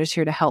said, Taylor's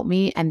here to help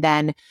me. And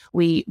then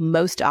we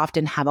most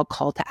often have a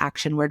call to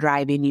action. We're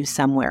driving you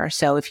somewhere.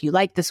 So if you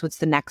like this, what's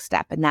the next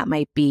step? And that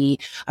might be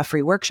a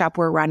free workshop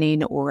we're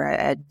running or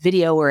a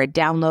video or a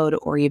download,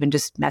 or even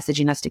just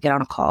messaging us to get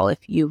on a call if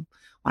you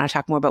want to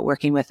talk more about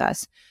working with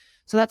us.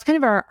 So that's kind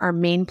of our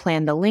main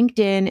plan. The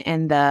LinkedIn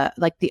and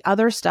the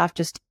other stuff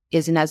just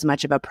isn't as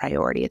much of a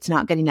priority. It's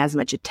not getting as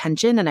much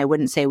attention, and I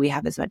wouldn't say we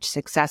have as much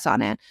success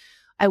on it.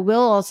 I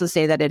will also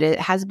say that it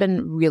has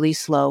been really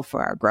slow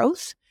for our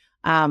growth.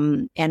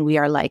 And we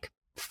are like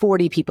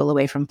 40 people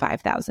away from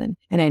 5,000.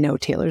 And I know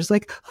Taylor's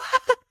like,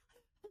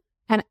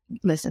 and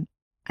listen,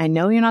 I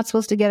know you're not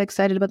supposed to get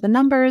excited about the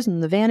numbers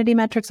and the vanity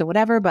metrics or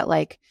whatever, but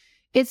like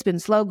it's been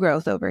slow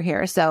growth over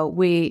here. So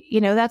we,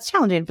 that's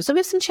challenging. So we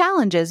have some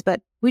challenges,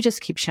 but we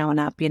just keep showing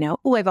up,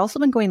 Oh, I've also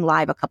been going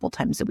live a couple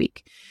times a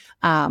week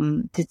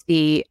to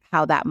see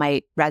how that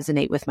might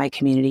resonate with my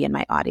community and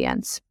my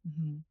audience.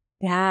 Mm-hmm.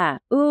 Yeah.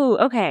 Ooh,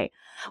 okay.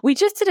 We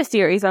just did a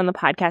series on the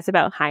podcast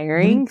about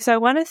hiring. Mm-hmm. So I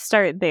want to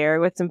start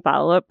there with some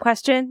follow-up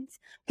questions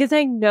because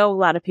I know a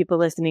lot of people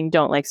listening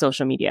don't like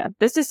social media.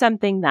 This is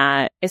something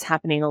that is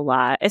happening a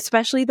lot,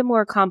 especially the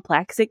more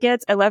complex it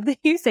gets. I love that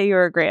you say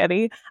you're a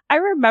granny. I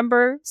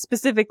remember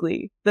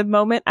specifically the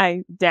moment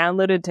I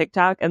downloaded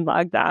TikTok and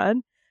logged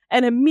on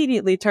and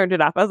immediately turned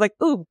it off. I was like,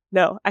 ooh,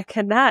 no, I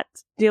cannot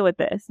deal with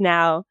this.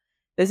 Now,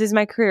 this is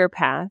my career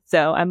path,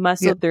 so I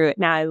muscled through it.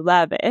 Now I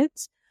love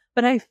it.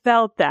 But I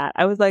felt that.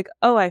 I was like,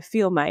 oh, I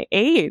feel my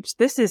age.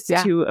 This is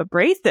too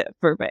abrasive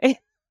for me.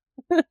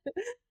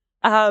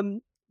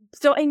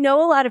 So I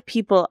know a lot of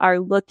people are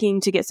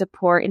looking to get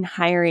support in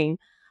hiring.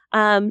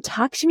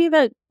 Talk to me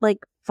about like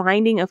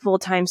finding a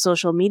full-time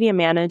social media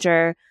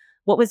manager.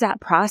 What was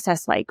that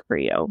process like for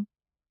you?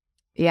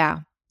 Yeah.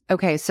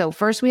 Okay. So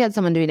first we had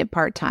someone doing it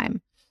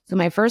part-time. So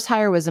my first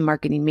hire was a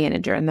marketing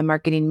manager, and the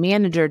marketing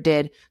manager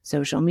did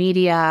social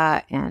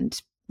media and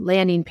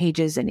landing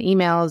pages and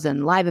emails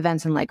and live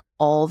events and like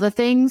all the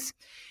things.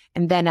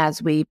 And then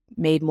as we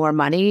made more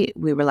money,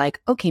 we were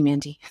like, okay,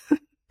 Mandy,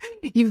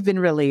 you've been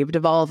relieved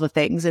of all the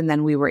things. And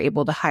then we were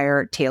able to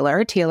hire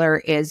Taylor. Taylor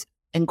is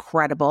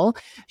incredible.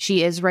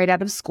 She is right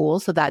out of school.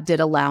 So that did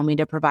allow me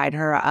to provide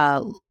her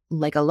a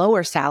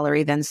lower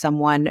salary than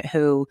someone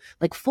who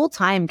like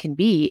full-time can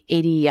be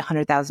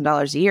 $80,000,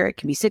 $100,000 a year. It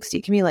can be 60.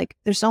 It can be like,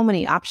 there's so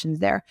many options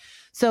there.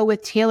 So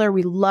with Taylor,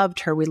 we loved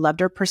her. We loved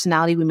her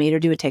personality. We made her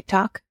do a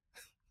TikTok.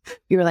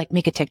 We were like,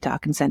 make a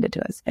TikTok and send it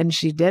to us. And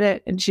she did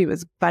it. And she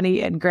was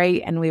funny and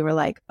great. And we were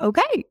like,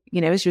 okay,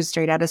 she was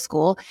straight out of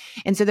school.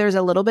 And so there's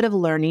a little bit of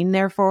learning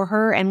there for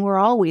her. And we're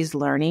always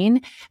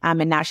learning.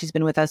 And now she's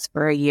been with us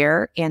for a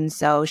year. And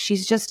so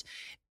she's just,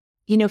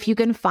 if you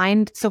can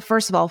find, so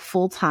first of all,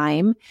 full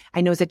time, I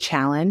know is a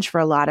challenge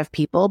for a lot of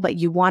people, but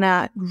you want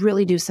to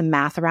really do some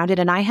math around it.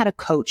 And I had a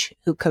coach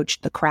who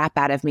coached the crap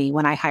out of me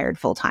when I hired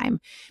full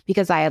time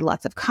because I had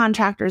lots of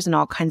contractors and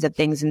all kinds of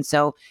things. And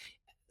so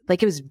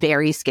it was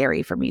very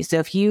scary for me. So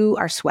if you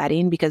are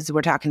sweating because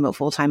we're talking about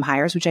full-time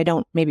hires, which I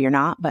don't, maybe you're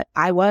not, but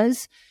I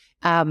was,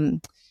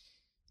 had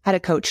a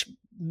coach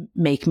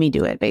make me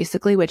do it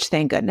basically, which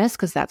thank goodness,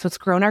 because that's what's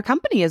grown our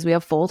company is we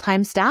have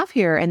full-time staff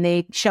here and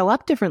they show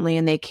up differently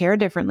and they care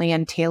differently.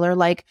 And Taylor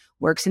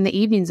works in the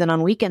evenings and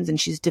on weekends and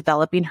she's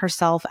developing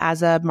herself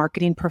as a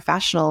marketing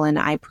professional. And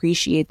I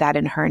appreciate that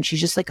in her. And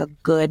she's just like a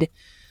good,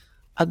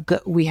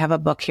 we have a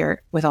book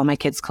here with all my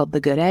kids called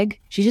The Good Egg.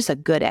 She's just a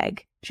good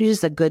egg. She's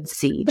just a good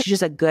seed. She's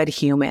just a good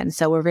human.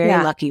 So we're very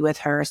lucky with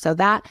her. So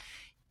that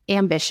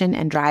ambition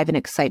and drive and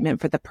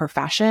excitement for the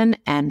profession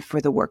and for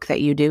the work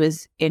that you do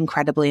is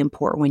incredibly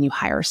important when you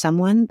hire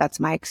someone. That's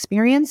my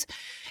experience.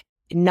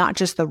 not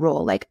just the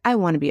role. Like, I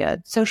want to be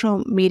a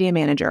social media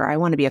manager. I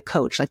want to be a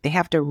coach. Like, they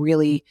have to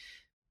really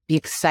be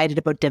excited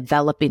about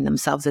developing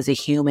themselves as a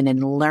human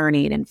and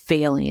learning and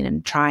failing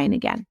and trying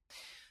again.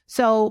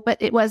 So,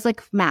 but it was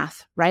like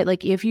math, right?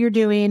 Like, if you're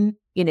doing,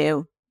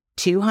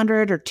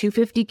 200 or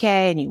 250K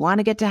and you want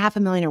to get to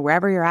 500,000 or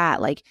wherever you're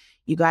at, like,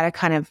 you got to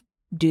kind of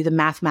do the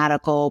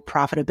mathematical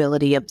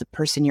profitability of the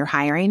person you're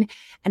hiring.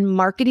 And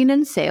marketing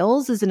and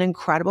sales is an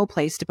incredible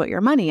place to put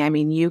your money. I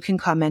mean, you can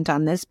comment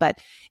on this, but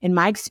in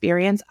my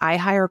experience, I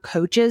hire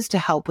coaches to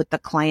help with the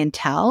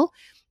clientele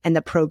and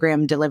the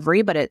program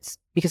delivery, but it's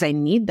because I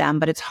need them,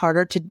 but it's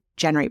harder to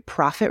generate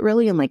profit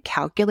really and like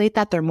calculate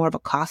that. They're more of a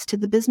cost to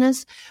the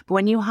business. But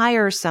when you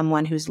hire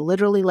someone who's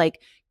literally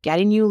like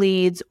getting you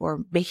leads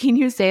or making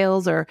you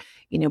sales or,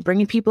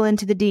 bringing people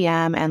into the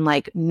DM and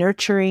like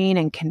nurturing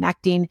and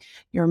connecting,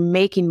 you're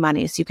making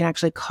money. So you can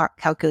actually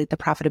calculate the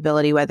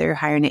profitability, whether you're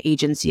hiring an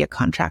agency, a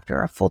contractor,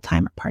 or a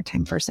full-time or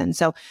part-time person.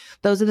 So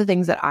those are the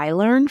things that I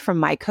learned from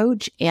my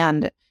coach.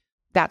 And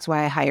that's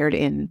why I hired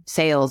in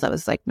sales. That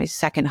was like my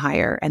second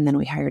hire. And then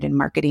we hired in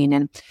marketing.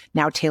 And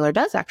now Taylor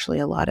does actually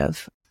a lot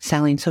of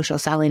selling, social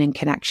selling and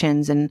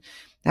connections and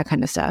that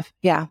kind of stuff.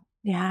 Yeah.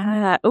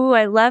 Yeah. Oh,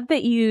 I love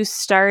that you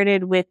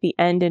started with the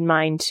end in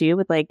mind too,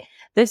 with like,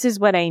 this is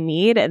what I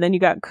need. And then you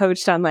got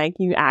coached on like,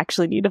 you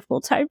actually need a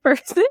full-time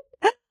person.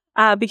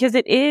 Because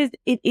it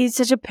is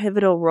such a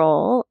pivotal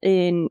role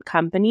in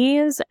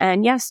companies.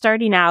 And yes,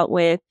 starting out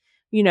with,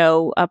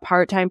 a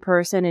part-time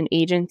person, an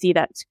agency,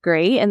 that's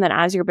great. And then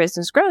as your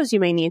business grows, you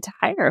may need to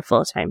hire a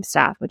full-time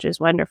staff, which is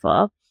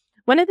wonderful.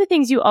 One of the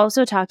things you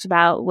also talked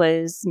about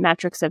was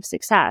metrics of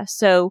success.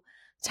 So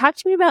talk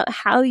to me about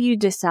how you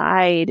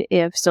decide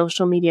if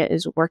social media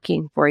is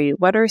working for you.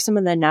 What are some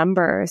of the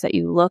numbers that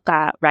you look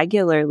at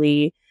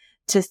regularly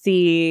to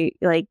see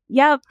like,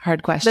 yep,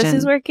 hard question. This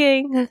is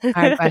working.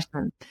 Hard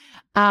question.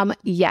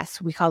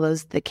 Yes, we call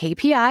those the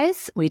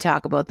KPIs. We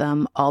talk about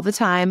them all the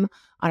time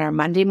on our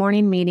Monday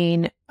morning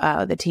meeting.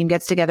 The team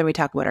gets together. We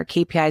talk about our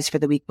KPIs for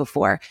the week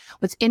before.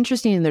 What's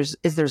interesting is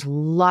there's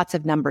lots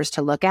of numbers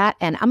to look at.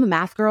 And I'm a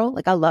math girl.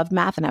 Like, I love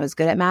math and I was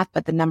good at math,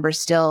 but the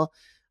numbers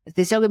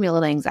they still give me a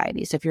little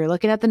anxiety. So if you're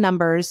looking at the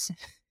numbers,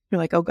 you're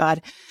like, oh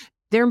God,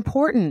 they're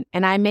important.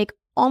 And I make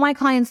all my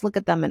clients look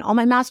at them and all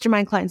my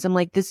mastermind clients. I'm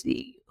like,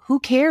 who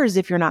cares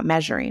if you're not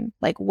measuring?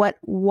 Like,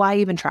 why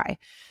even try?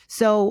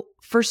 So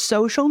for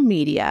social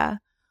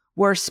media,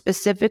 we're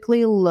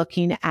specifically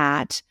looking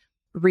at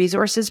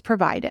resources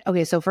provided.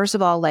 Okay. So first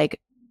of all, like,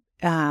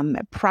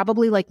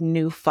 probably like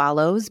new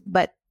follows,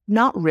 but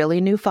not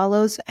really new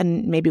follows.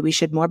 And maybe we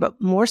should more, but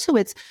more so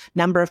it's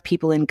number of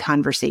people in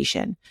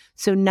conversation.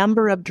 So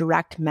number of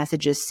direct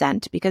messages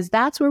sent, because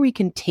that's where we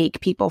can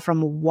take people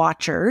from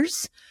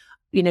watchers,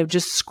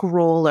 just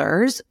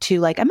scrollers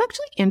to like, I'm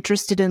actually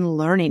interested in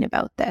learning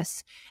about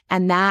this.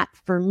 And that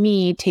for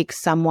me takes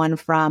someone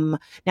from,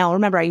 now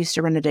remember, I used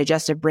to run a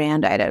digestive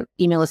brand. I had an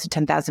email list of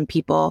 10,000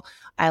 people.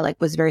 I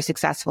was very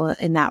successful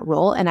in that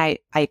role. And I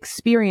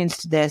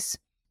experienced this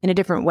in a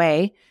different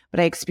way, but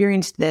I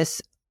experienced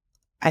this,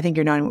 I think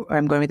you're knowing where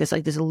I'm going with this,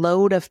 like this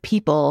load of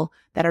people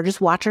that are just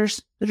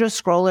watchers. They're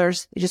just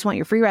scrollers. They just want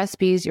your free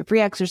recipes, your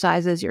free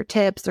exercises, your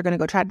tips. They're going to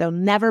go try. They'll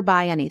never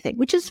buy anything,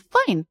 which is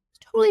fine.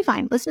 Totally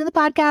fine. Listen to the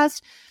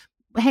podcast,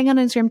 hang on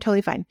Instagram,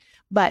 totally fine.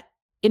 But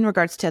in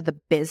regards to the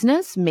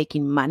business,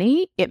 making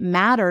money, it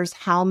matters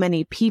how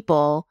many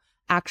people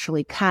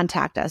actually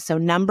contact us. So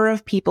number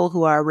of people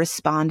who are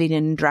responding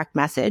in direct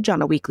message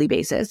on a weekly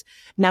basis,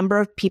 number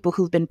of people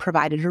who've been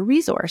provided a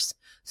resource.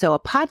 So a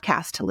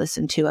podcast to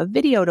listen to, a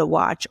video to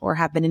watch, or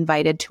have been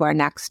invited to our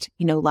next,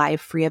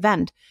 live free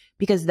event,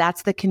 because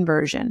that's the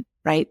conversion,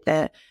 right?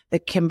 The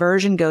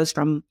conversion goes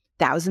from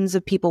thousands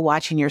of people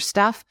watching your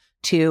stuff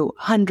to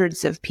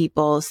hundreds of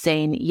people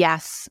saying,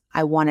 yes,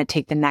 I want to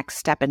take the next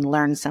step and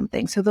learn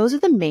something. So those are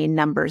the main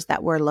numbers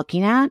that we're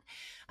looking at.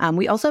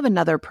 We also have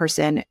another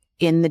person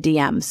in the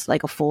DMs,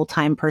 like a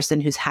full-time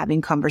person who's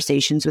having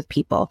conversations with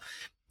people,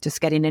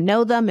 just getting to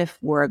know them, if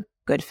we're a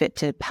good fit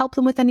to help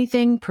them with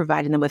anything,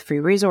 providing them with free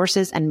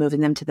resources, and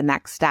moving them to the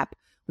next step,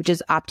 which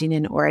is opting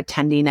in or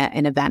attending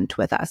an event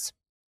with us.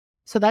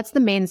 So that's the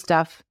main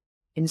stuff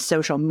in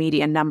social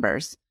media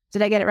numbers.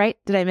 Did I get it right?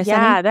 Did I miss any?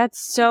 Yeah, that's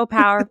so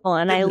powerful.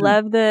 And I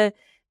love the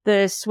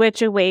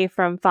switch away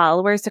from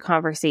followers to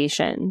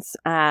conversations.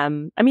 I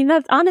mean,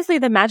 that's honestly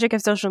the magic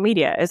of social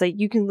media, is like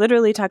you can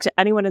literally talk to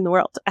anyone in the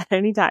world at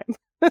any time.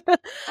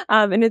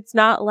 And it's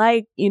not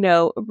like,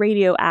 a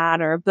radio ad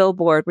or a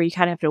billboard where you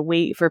kind of have to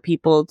wait for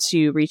people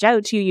to reach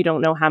out to you. You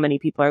don't know how many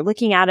people are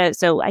looking at it.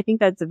 So I think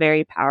that's a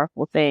very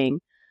powerful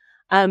thing.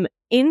 In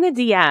the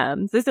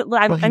DMs,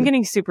 I'm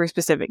getting super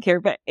specific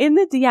here, but in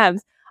the DMs,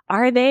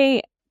 are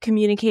they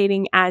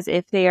communicating as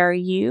if they are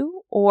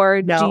you,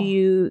 or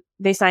no.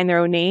 They sign their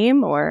own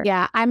name, or?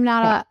 Yeah, I'm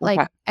not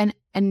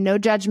and no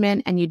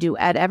judgment, and you do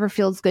whatever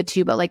feels good to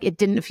you, but like, it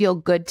didn't feel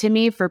good to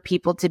me for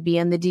people to be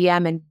in the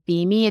DM and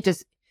be me. It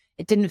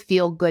didn't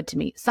feel good to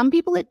me. Some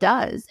people it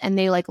does, and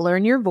they like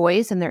learn your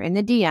voice and they're in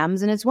the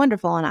DMs, and it's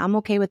wonderful, and I'm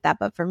okay with that.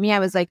 But for me, I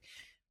was like,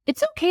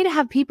 it's okay to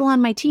have people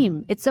on my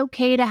team. It's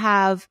okay to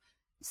have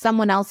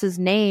someone else's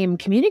name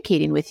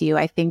communicating with you,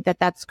 I think that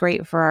that's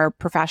great for our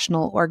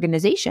professional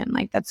organization.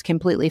 Like that's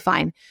completely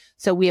fine.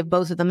 So we have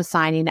both of them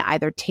assigning to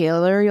either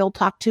Taylor you'll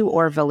talk to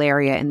or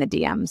Valeria in the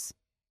DMs.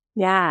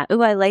 Yeah.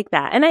 Oh, I like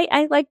that. And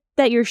I like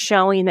that you're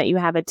showing that you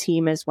have a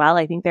team as well.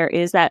 I think there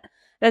is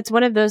that's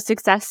one of those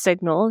success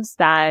signals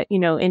that,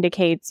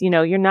 indicates,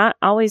 you're not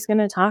always going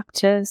to talk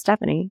to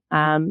Stephanie.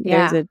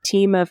 There's a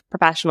team of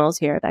professionals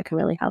here that can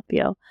really help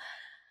you.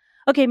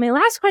 Okay, my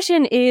last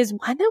question is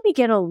one that we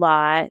get a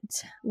lot,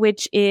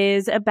 which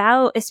is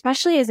about,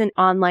 especially as an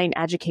online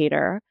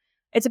educator,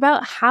 it's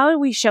about how do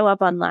we show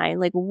up online?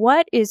 Like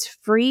what is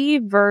free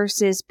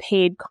versus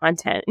paid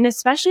content? And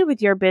especially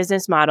with your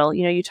business model,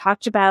 you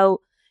talked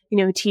about,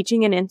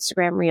 teaching in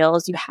Instagram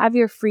Reels, you have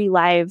your free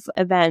live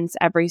events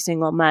every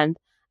single month,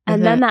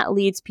 and then that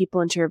leads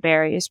people into your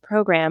various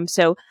programs.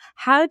 So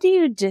how do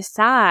you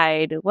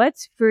decide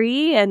what's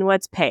free and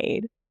what's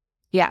paid?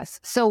 Yes.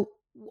 So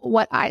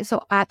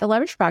at the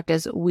Leverage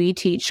Practice, we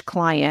teach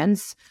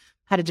clients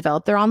how to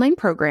develop their online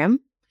program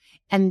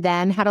and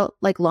then how to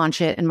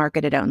launch it and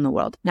market it out in the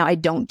world. Now, I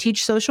don't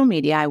teach social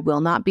media. I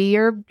will not be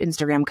your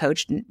Instagram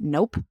coach.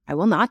 Nope, I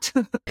will not.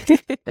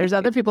 There's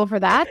other people for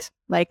that,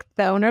 like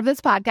the owner of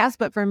this podcast.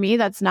 But for me,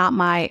 that's not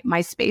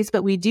my space.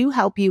 But we do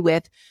help you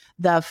with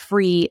the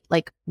free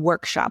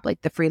workshop,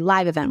 like the free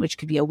live event, which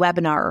could be a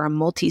webinar or a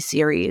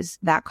multi-series,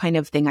 that kind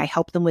of thing. I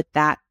help them with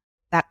that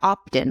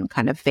opt-in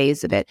kind of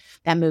phase of it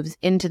that moves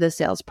into the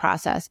sales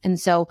process. And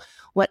so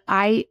what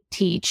I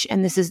teach,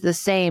 and this is the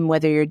same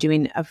whether you're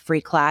doing a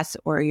free class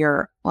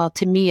or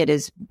to me, it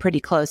is pretty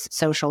close,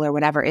 social or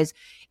whatever,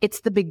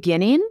 it's the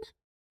beginning.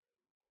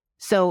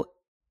 So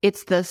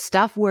it's the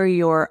stuff where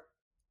your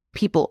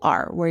people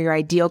are, where your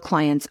ideal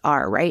clients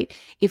are, right?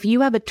 If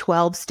you have a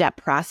 12-step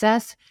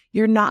process,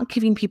 you're not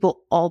giving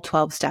people all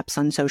 12 steps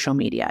on social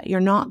media. You're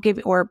not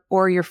giving,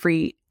 or you're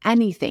free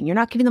anything. You're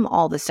not giving them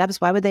all the steps.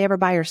 Why would they ever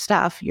buy your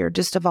stuff? You're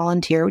just a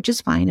volunteer, which is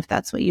fine if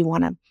that's what you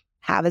want to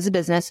have as a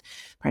business.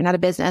 Probably not a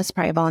business,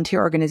 probably a volunteer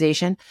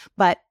organization.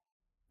 But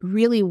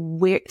really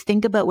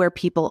think about where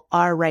people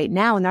are right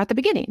now, and they're at the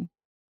beginning,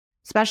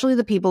 especially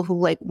the people who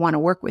want to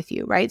work with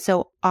you, right?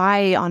 So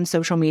on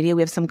social media,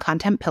 we have some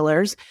content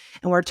pillars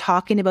and we're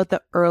talking about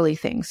the early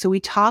things. So we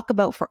talk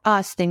about, for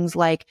us, things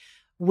like,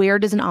 where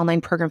does an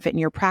online program fit in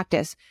your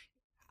practice?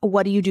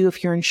 What do you do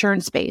if you're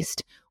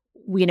insurance-based?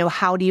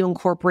 How do you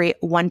incorporate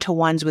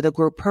one-to-ones with a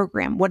group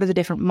program? What are the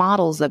different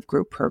models of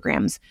group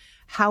programs?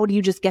 How do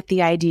you just get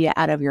the idea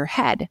out of your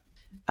head?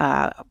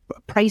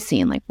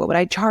 Pricing, what would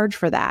I charge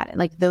for that?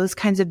 Those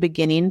kinds of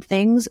beginning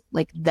things,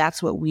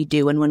 that's what we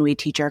do. And when we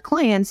teach our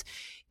clients,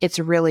 it's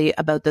really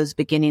about those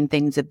beginning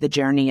things of the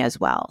journey as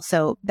well.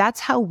 So that's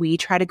how we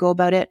try to go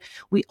about it.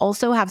 We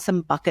also have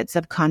some buckets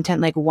of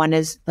content. One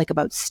is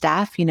about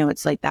staff,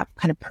 it's that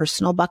kind of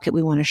personal bucket.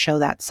 We want to show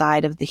that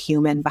side of the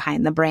human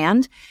behind the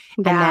brand.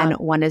 Yeah. And then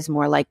one is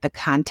more the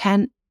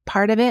content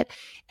part of it.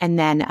 And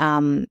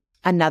then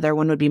another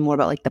one would be more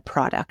about the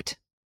product.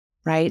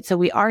 Right. So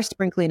we are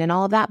sprinkling in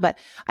all of that, but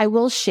I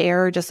will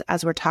share, just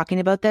as we're talking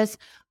about this,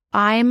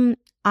 I'm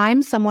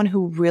someone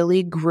who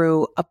really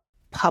grew a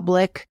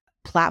public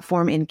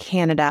platform in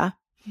Canada.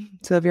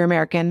 So if you're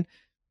American,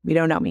 you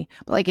don't know me,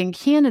 but in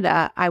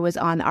Canada, I was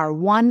on our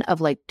one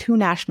of 2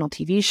 national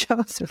TV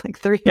shows, or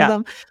 3 of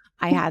them.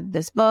 I had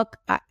this book.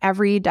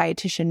 Every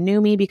dietitian knew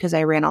me because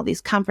I ran all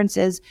these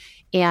conferences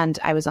and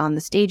I was on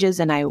the stages,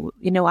 and I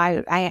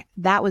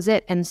that was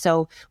it. And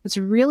so what's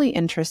really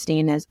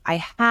interesting is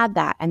I had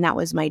that, and that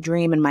was my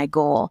dream and my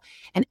goal.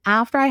 And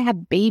after I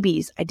had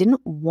babies, I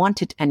didn't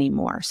want it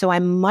anymore. So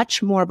I'm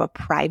much more of a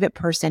private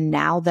person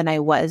now than I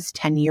was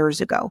 10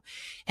 years ago.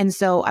 And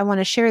so I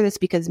want to share this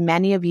because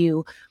many of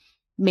you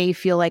may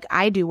feel like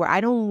I do, where I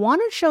don't want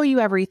to show you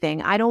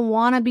everything. I don't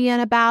want to be in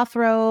a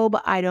bathrobe.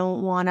 I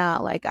don't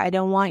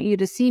want you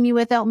to see me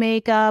without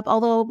makeup.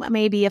 Although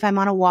maybe if I'm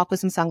on a walk with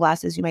some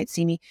sunglasses, you might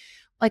see me.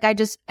 I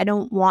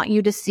don't want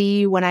you to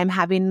see when I'm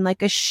having a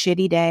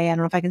shitty day. I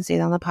don't know if I can say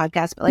that on the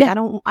podcast, but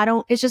I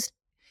don't,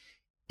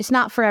 it's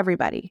not for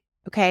everybody.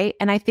 Okay.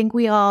 And I think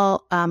we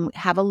all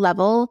have a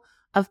level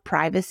of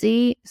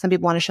privacy. Some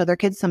people want to show their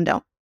kids, some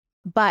don't.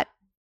 But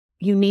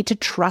you need to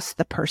trust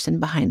the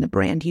person behind the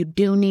brand. You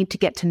do need to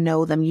get to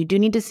know them. You do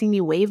need to see me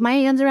wave my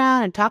hands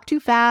around and talk too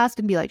fast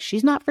and be like,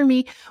 she's not for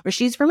me or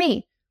she's for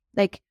me.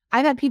 I've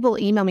had people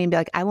email me and be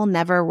like, I will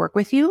never work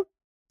with you.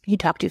 You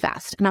talk too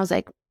fast. And I was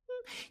like,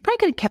 you probably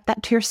could have kept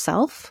that to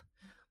yourself.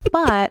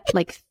 But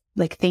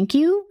thank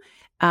you.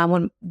 I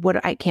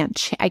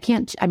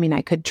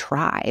could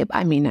try.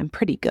 I'm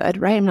pretty good,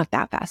 right? I'm not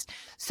that fast.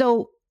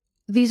 So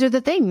these are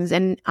the things.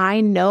 And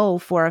I know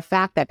for a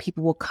fact that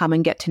people will come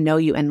and get to know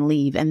you and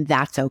leave, and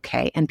that's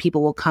okay. And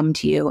people will come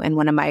to you. And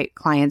one of my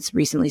clients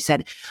recently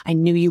said, I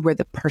knew you were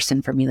the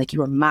person for me. You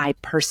were my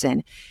person.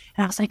 And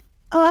I was like,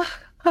 oh,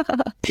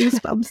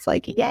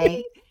 goosebumps,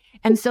 yay.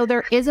 And so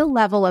there is a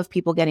level of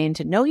people getting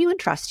to know you and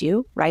trust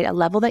you, right? A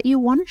level that you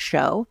want to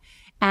show.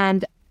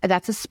 And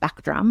that's a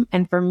spectrum.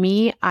 And for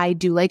me, I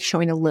do like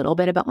showing a little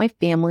bit about my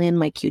family and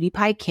my cutie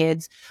pie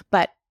kids,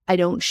 but I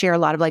don't share a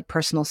lot of like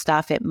personal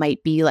stuff. It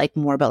might be like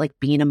more about like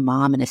being a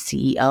mom and a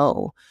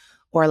CEO,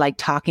 or like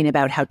talking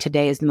about how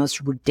today is the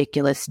most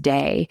ridiculous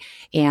day.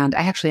 And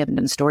I actually haven't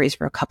done stories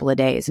for a couple of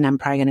days, and I'm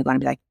probably going to go and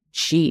be like,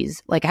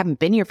 geez, like I haven't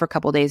been here for a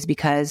couple of days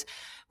because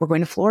we're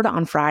going to Florida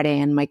on Friday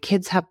and my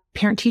kids have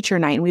parent teacher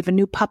night and we have a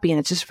new puppy and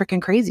it's just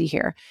freaking crazy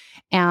here.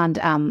 And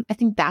I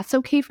think that's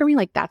okay for me.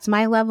 Like that's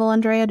my level,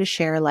 Andrea, to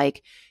share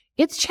like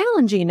it's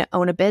challenging to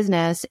own a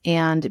business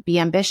and be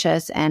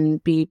ambitious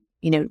and be,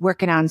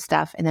 working on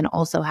stuff, and then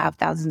also have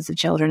thousands of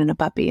children and a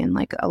puppy and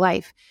like a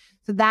life.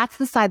 So that's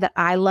the side that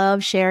I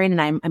love sharing,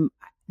 and I'm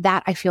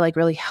that I feel like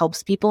really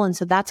helps people. And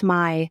so that's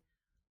my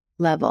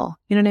level.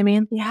 You know what I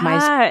mean? Yeah.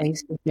 My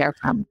space to share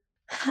from.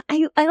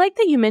 I like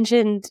that you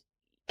mentioned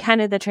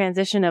kind of the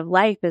transition of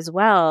life as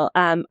well.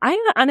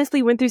 I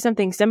honestly went through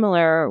something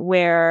similar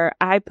where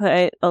I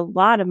put a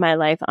lot of my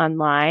life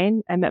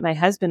online. I met my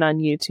husband on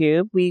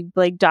YouTube. We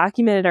like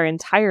documented our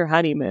entire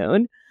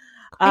honeymoon.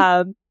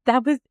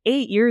 That was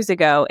 8 years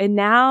ago. And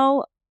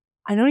now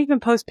I don't even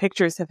post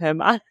pictures of him.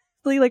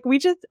 Honestly, like we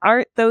just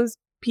aren't those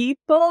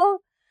people.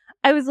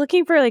 I was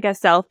looking for like a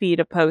selfie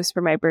to post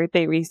for my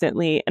birthday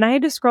recently, and I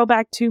had to scroll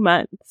back 2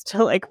 months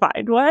to like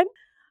find one.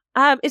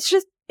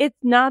 It's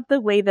not the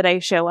way that I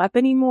show up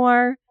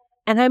anymore.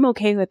 And I'm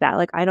okay with that.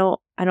 Like, I don't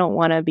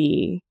want to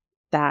be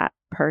that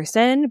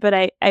person,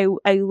 but I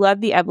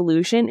love the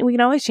evolution, and we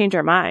can always change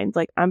our minds.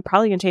 Like, I'm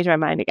probably going to change my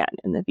mind again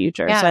in the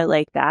future. Yeah. So I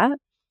like that.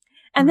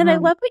 And then I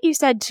love what you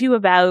said too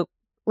about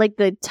like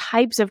the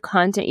types of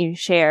content you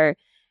share.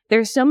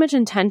 There's so much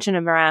intention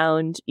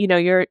around,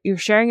 you're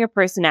sharing your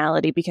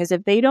personality, because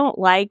if they don't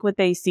like what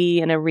they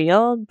see in a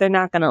reel, they're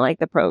not going to like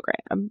the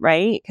program,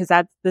 right? Because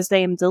that's the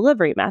same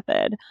delivery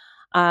method.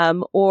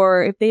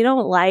 Or if they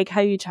don't like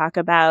how you talk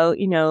about,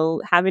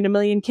 having 1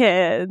 million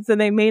kids, then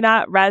they may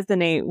not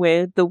resonate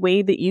with the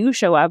way that you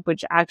show up,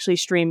 which actually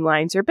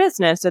streamlines your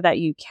business so that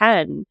you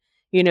can,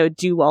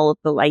 do all of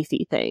the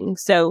lifey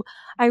things. So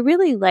I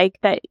really like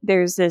that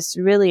there's this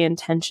really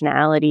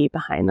intentionality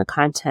behind the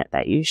content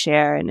that you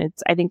share. And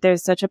I think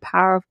there's such a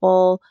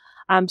powerful,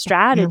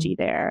 strategy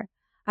there.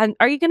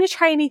 Are you going to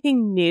try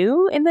anything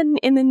new in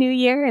the new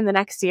year, in the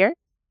next year?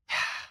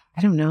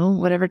 I don't know,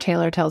 whatever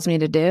Taylor tells me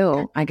to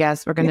do, I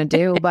guess we're going to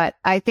do. But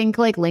I think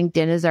like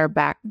LinkedIn is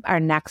our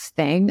next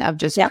thing of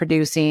just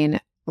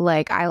producing.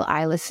 Like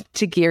I listen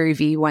to Gary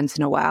Vee once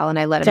in a while, and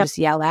I let him just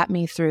yell at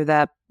me through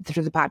the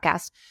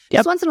podcast.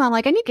 Just once in a while, I'm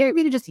like, I need Gary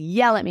Vee to just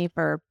yell at me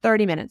for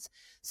 30 minutes.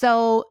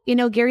 So,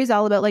 Gary's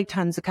all about like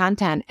tons of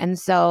content. And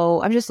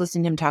so I'm just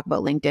listening to him talk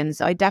about LinkedIn.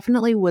 So I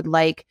definitely would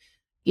like,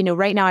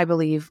 right now I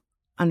believe,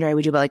 Andre,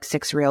 we do about like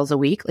 6 reels a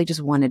week, like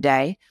just 1 a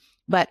day.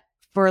 But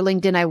for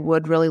LinkedIn, I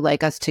would really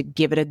like us to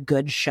give it a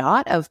good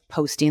shot of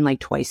posting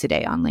like twice a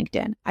day on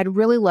LinkedIn. I'd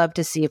really love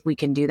to see if we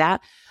can do that.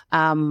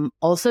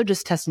 Also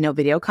just testing out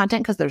video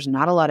content, because there's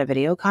not a lot of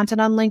video content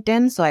on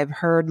LinkedIn. So I've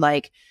heard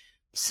like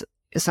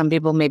some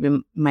people maybe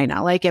might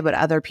not like it, but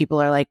other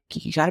people are like,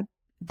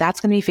 that's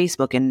going to be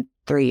Facebook in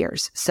 3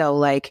 years. So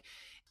like,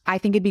 I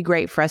think it'd be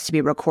great for us to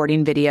be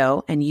recording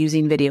video and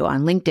using video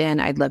on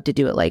LinkedIn. I'd love to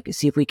do it, like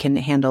see if we can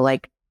handle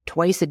like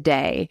twice a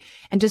day,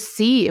 and just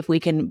see if we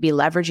can be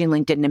leveraging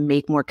LinkedIn to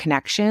make more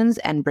connections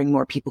and bring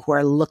more people who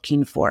are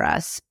looking for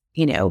us.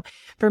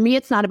 For me,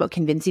 it's not about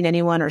convincing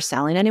anyone or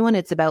selling anyone.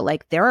 It's about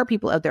like, there are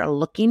people out there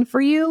looking for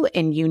you,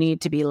 and you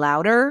need to be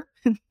louder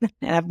and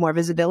have more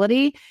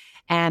visibility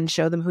and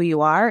show them who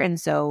you are. And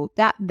so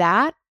that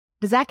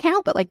does that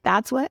count? But like,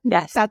 that's what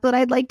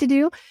I'd like to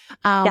do.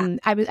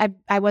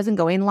 I wasn't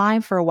going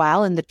live for a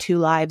while, and the 2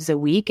 lives a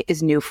week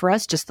is new for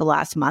us just the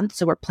last month.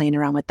 So we're playing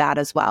around with that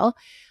as well.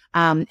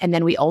 And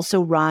then we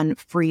also run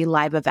free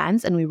live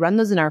events, and we run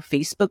those in our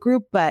Facebook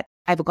group, but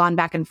I've gone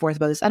back and forth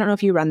about this. I don't know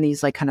if you run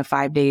these like kind of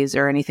 5 days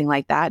or anything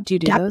like that. Do you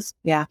do those?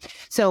 Yeah.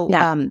 So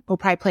we'll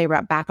probably play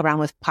back around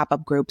with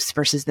pop-up groups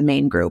versus the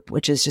main group,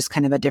 which is just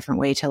kind of a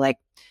different way to like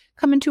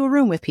come into a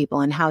room with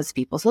people and house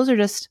people. So those are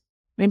just,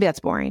 maybe that's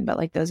boring, but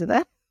like those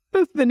are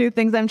the new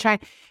things I'm trying.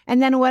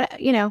 And then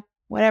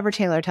whatever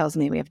Taylor tells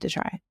me we have to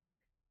try.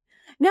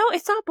 No,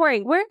 it's not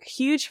boring. We're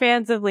huge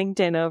fans of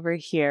LinkedIn over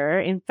here.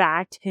 In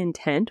fact,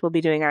 hint, we'll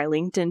be doing our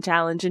LinkedIn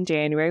challenge in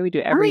January. We do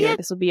it every year.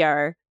 This will be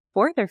our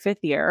 4th or 5th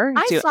year.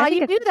 I saw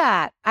you do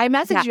that. I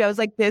messaged you. I was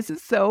like, this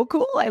is so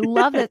cool. I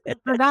love it. I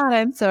forgot.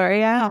 I'm sorry.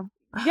 Yeah.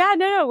 Yeah,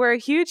 no, we're a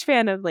huge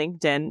fan of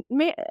LinkedIn.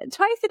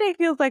 Twice a day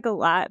feels like a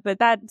lot, but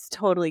that's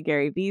totally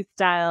Gary Vee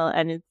style,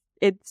 and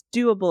it's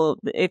doable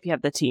if you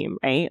have the team,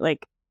 right?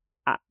 Like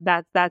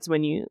that's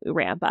when you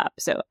ramp up.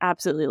 So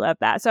absolutely love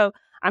that. So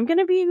I'm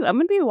gonna be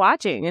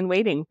watching and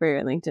waiting for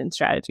your LinkedIn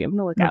strategy. I'm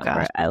gonna look out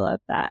for it. I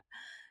love that.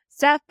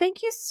 Steph,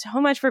 thank you so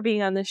much for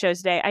being on the show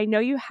today. I know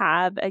you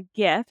have a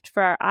gift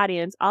for our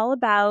audience all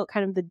about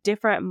kind of the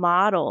different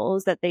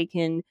models that they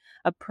can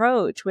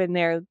approach when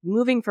they're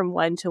moving from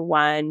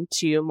one-to-one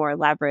to a more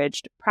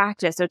leveraged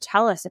practice. So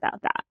tell us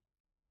about that.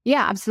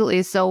 Yeah,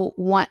 absolutely. So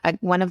one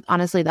of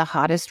honestly the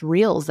hottest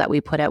reels that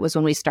we put out was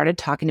when we started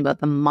talking about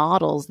the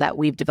models that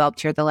we've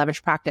developed here at the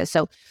Leverage Practice.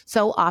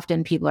 So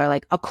often people are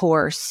like, a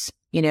course,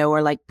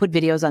 or like put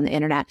videos on the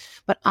internet.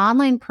 But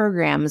online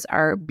programs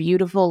are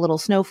beautiful little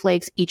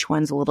snowflakes. Each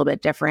one's a little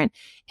bit different.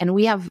 And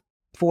we have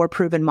 4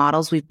 proven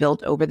models we've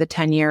built over the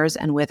 10 years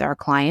and with our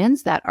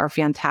clients that are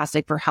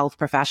fantastic for health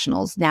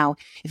professionals. Now,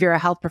 if you're a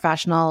health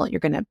professional, you're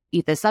going to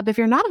eat this up. If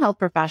you're not a health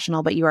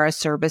professional, but you are a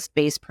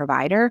service-based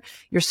provider,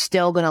 you're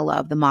still going to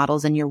love the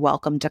models and you're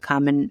welcome to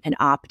come and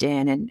opt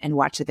in and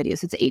watch the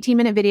videos. It's an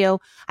 18-minute video.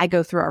 I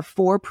go through our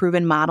 4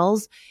 proven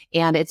models,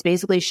 and it's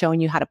basically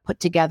showing you how to put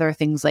together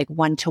things like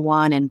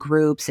one-to-one and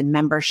groups and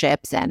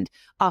memberships and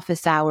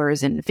office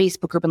hours and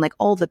Facebook group and like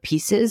all the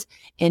pieces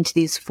into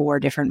these 4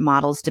 different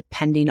models,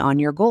 depending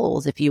on your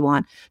goals. If you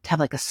want to have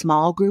like a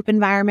small group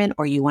environment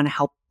or you want to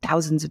help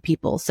thousands of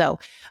people. So,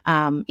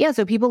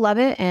 so people love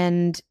it,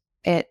 and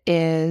it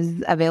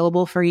is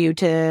available for you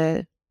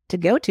to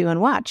go to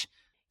and watch.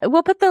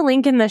 We'll put the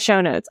link in the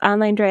show notes,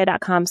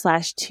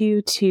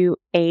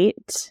 onlinedrea.com/228.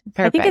 Perfect.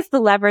 I think it's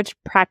the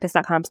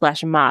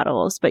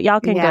leveragepractice.com/models, but y'all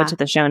can go to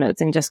the show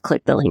notes and just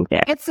click the link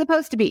there. It's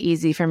supposed to be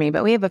easy for me,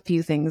 but we have a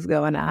few things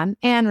going on.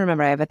 And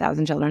remember, I have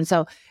 1,000 children.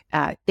 So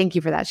thank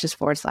you for that. It's just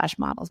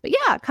 /models. But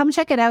yeah, come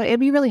check it out. It'd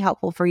be really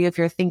helpful for you if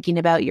you're thinking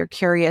about, you're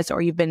curious,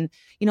 or you've been,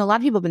 a lot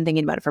of people have been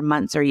thinking about it for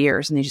months or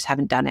years and they just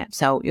haven't done it.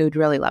 So you would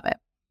really love it.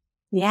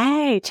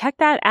 Yay. Check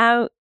that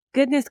out.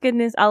 Goodness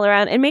all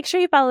around. And make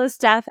sure you follow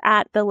Steph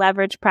at The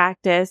Leverage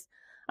Practice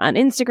on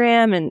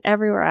Instagram and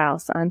everywhere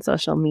else on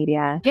social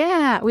media.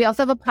 Yeah. We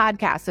also have a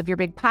podcast. So if you're a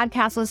big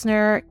podcast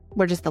listener,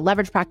 we're just The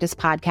Leverage Practice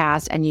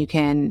Podcast, and you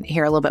can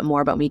hear a little bit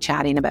more about me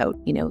chatting about,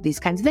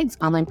 these kinds of things,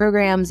 online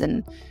programs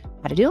and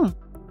how to do them.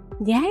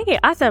 Yay.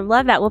 Awesome.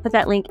 Love that. We'll put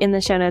that link in the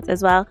show notes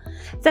as well.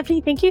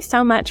 Stephanie, thank you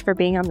so much for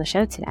being on the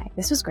show today.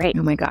 This was great.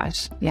 Oh my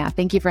gosh. Yeah.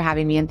 Thank you for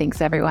having me. And thanks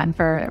everyone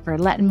for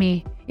letting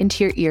me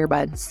into your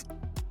earbuds.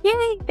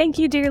 Yay! Thank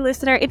you, dear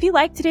listener. If you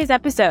liked today's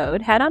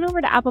episode, head on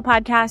over to Apple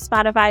Podcasts,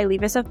 Spotify,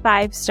 leave us a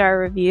 5-star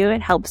review.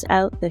 It helps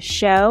out the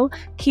show,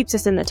 keeps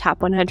us in the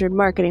top 100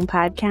 marketing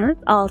podcasts,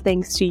 all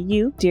thanks to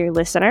you, dear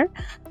listener.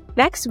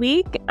 Next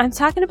week, I'm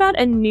talking about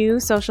a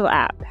new social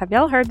app. Have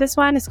y'all heard this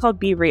one? It's called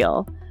Be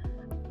Real.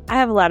 I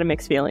have a lot of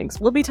mixed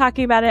feelings. We'll be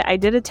talking about it. I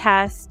did a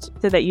test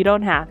so that you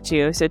don't have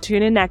to. So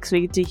tune in next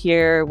week to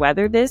hear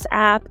whether this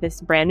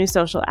brand new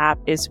social app,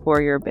 is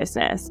for your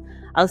business.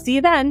 I'll see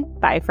you then.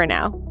 Bye for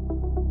now.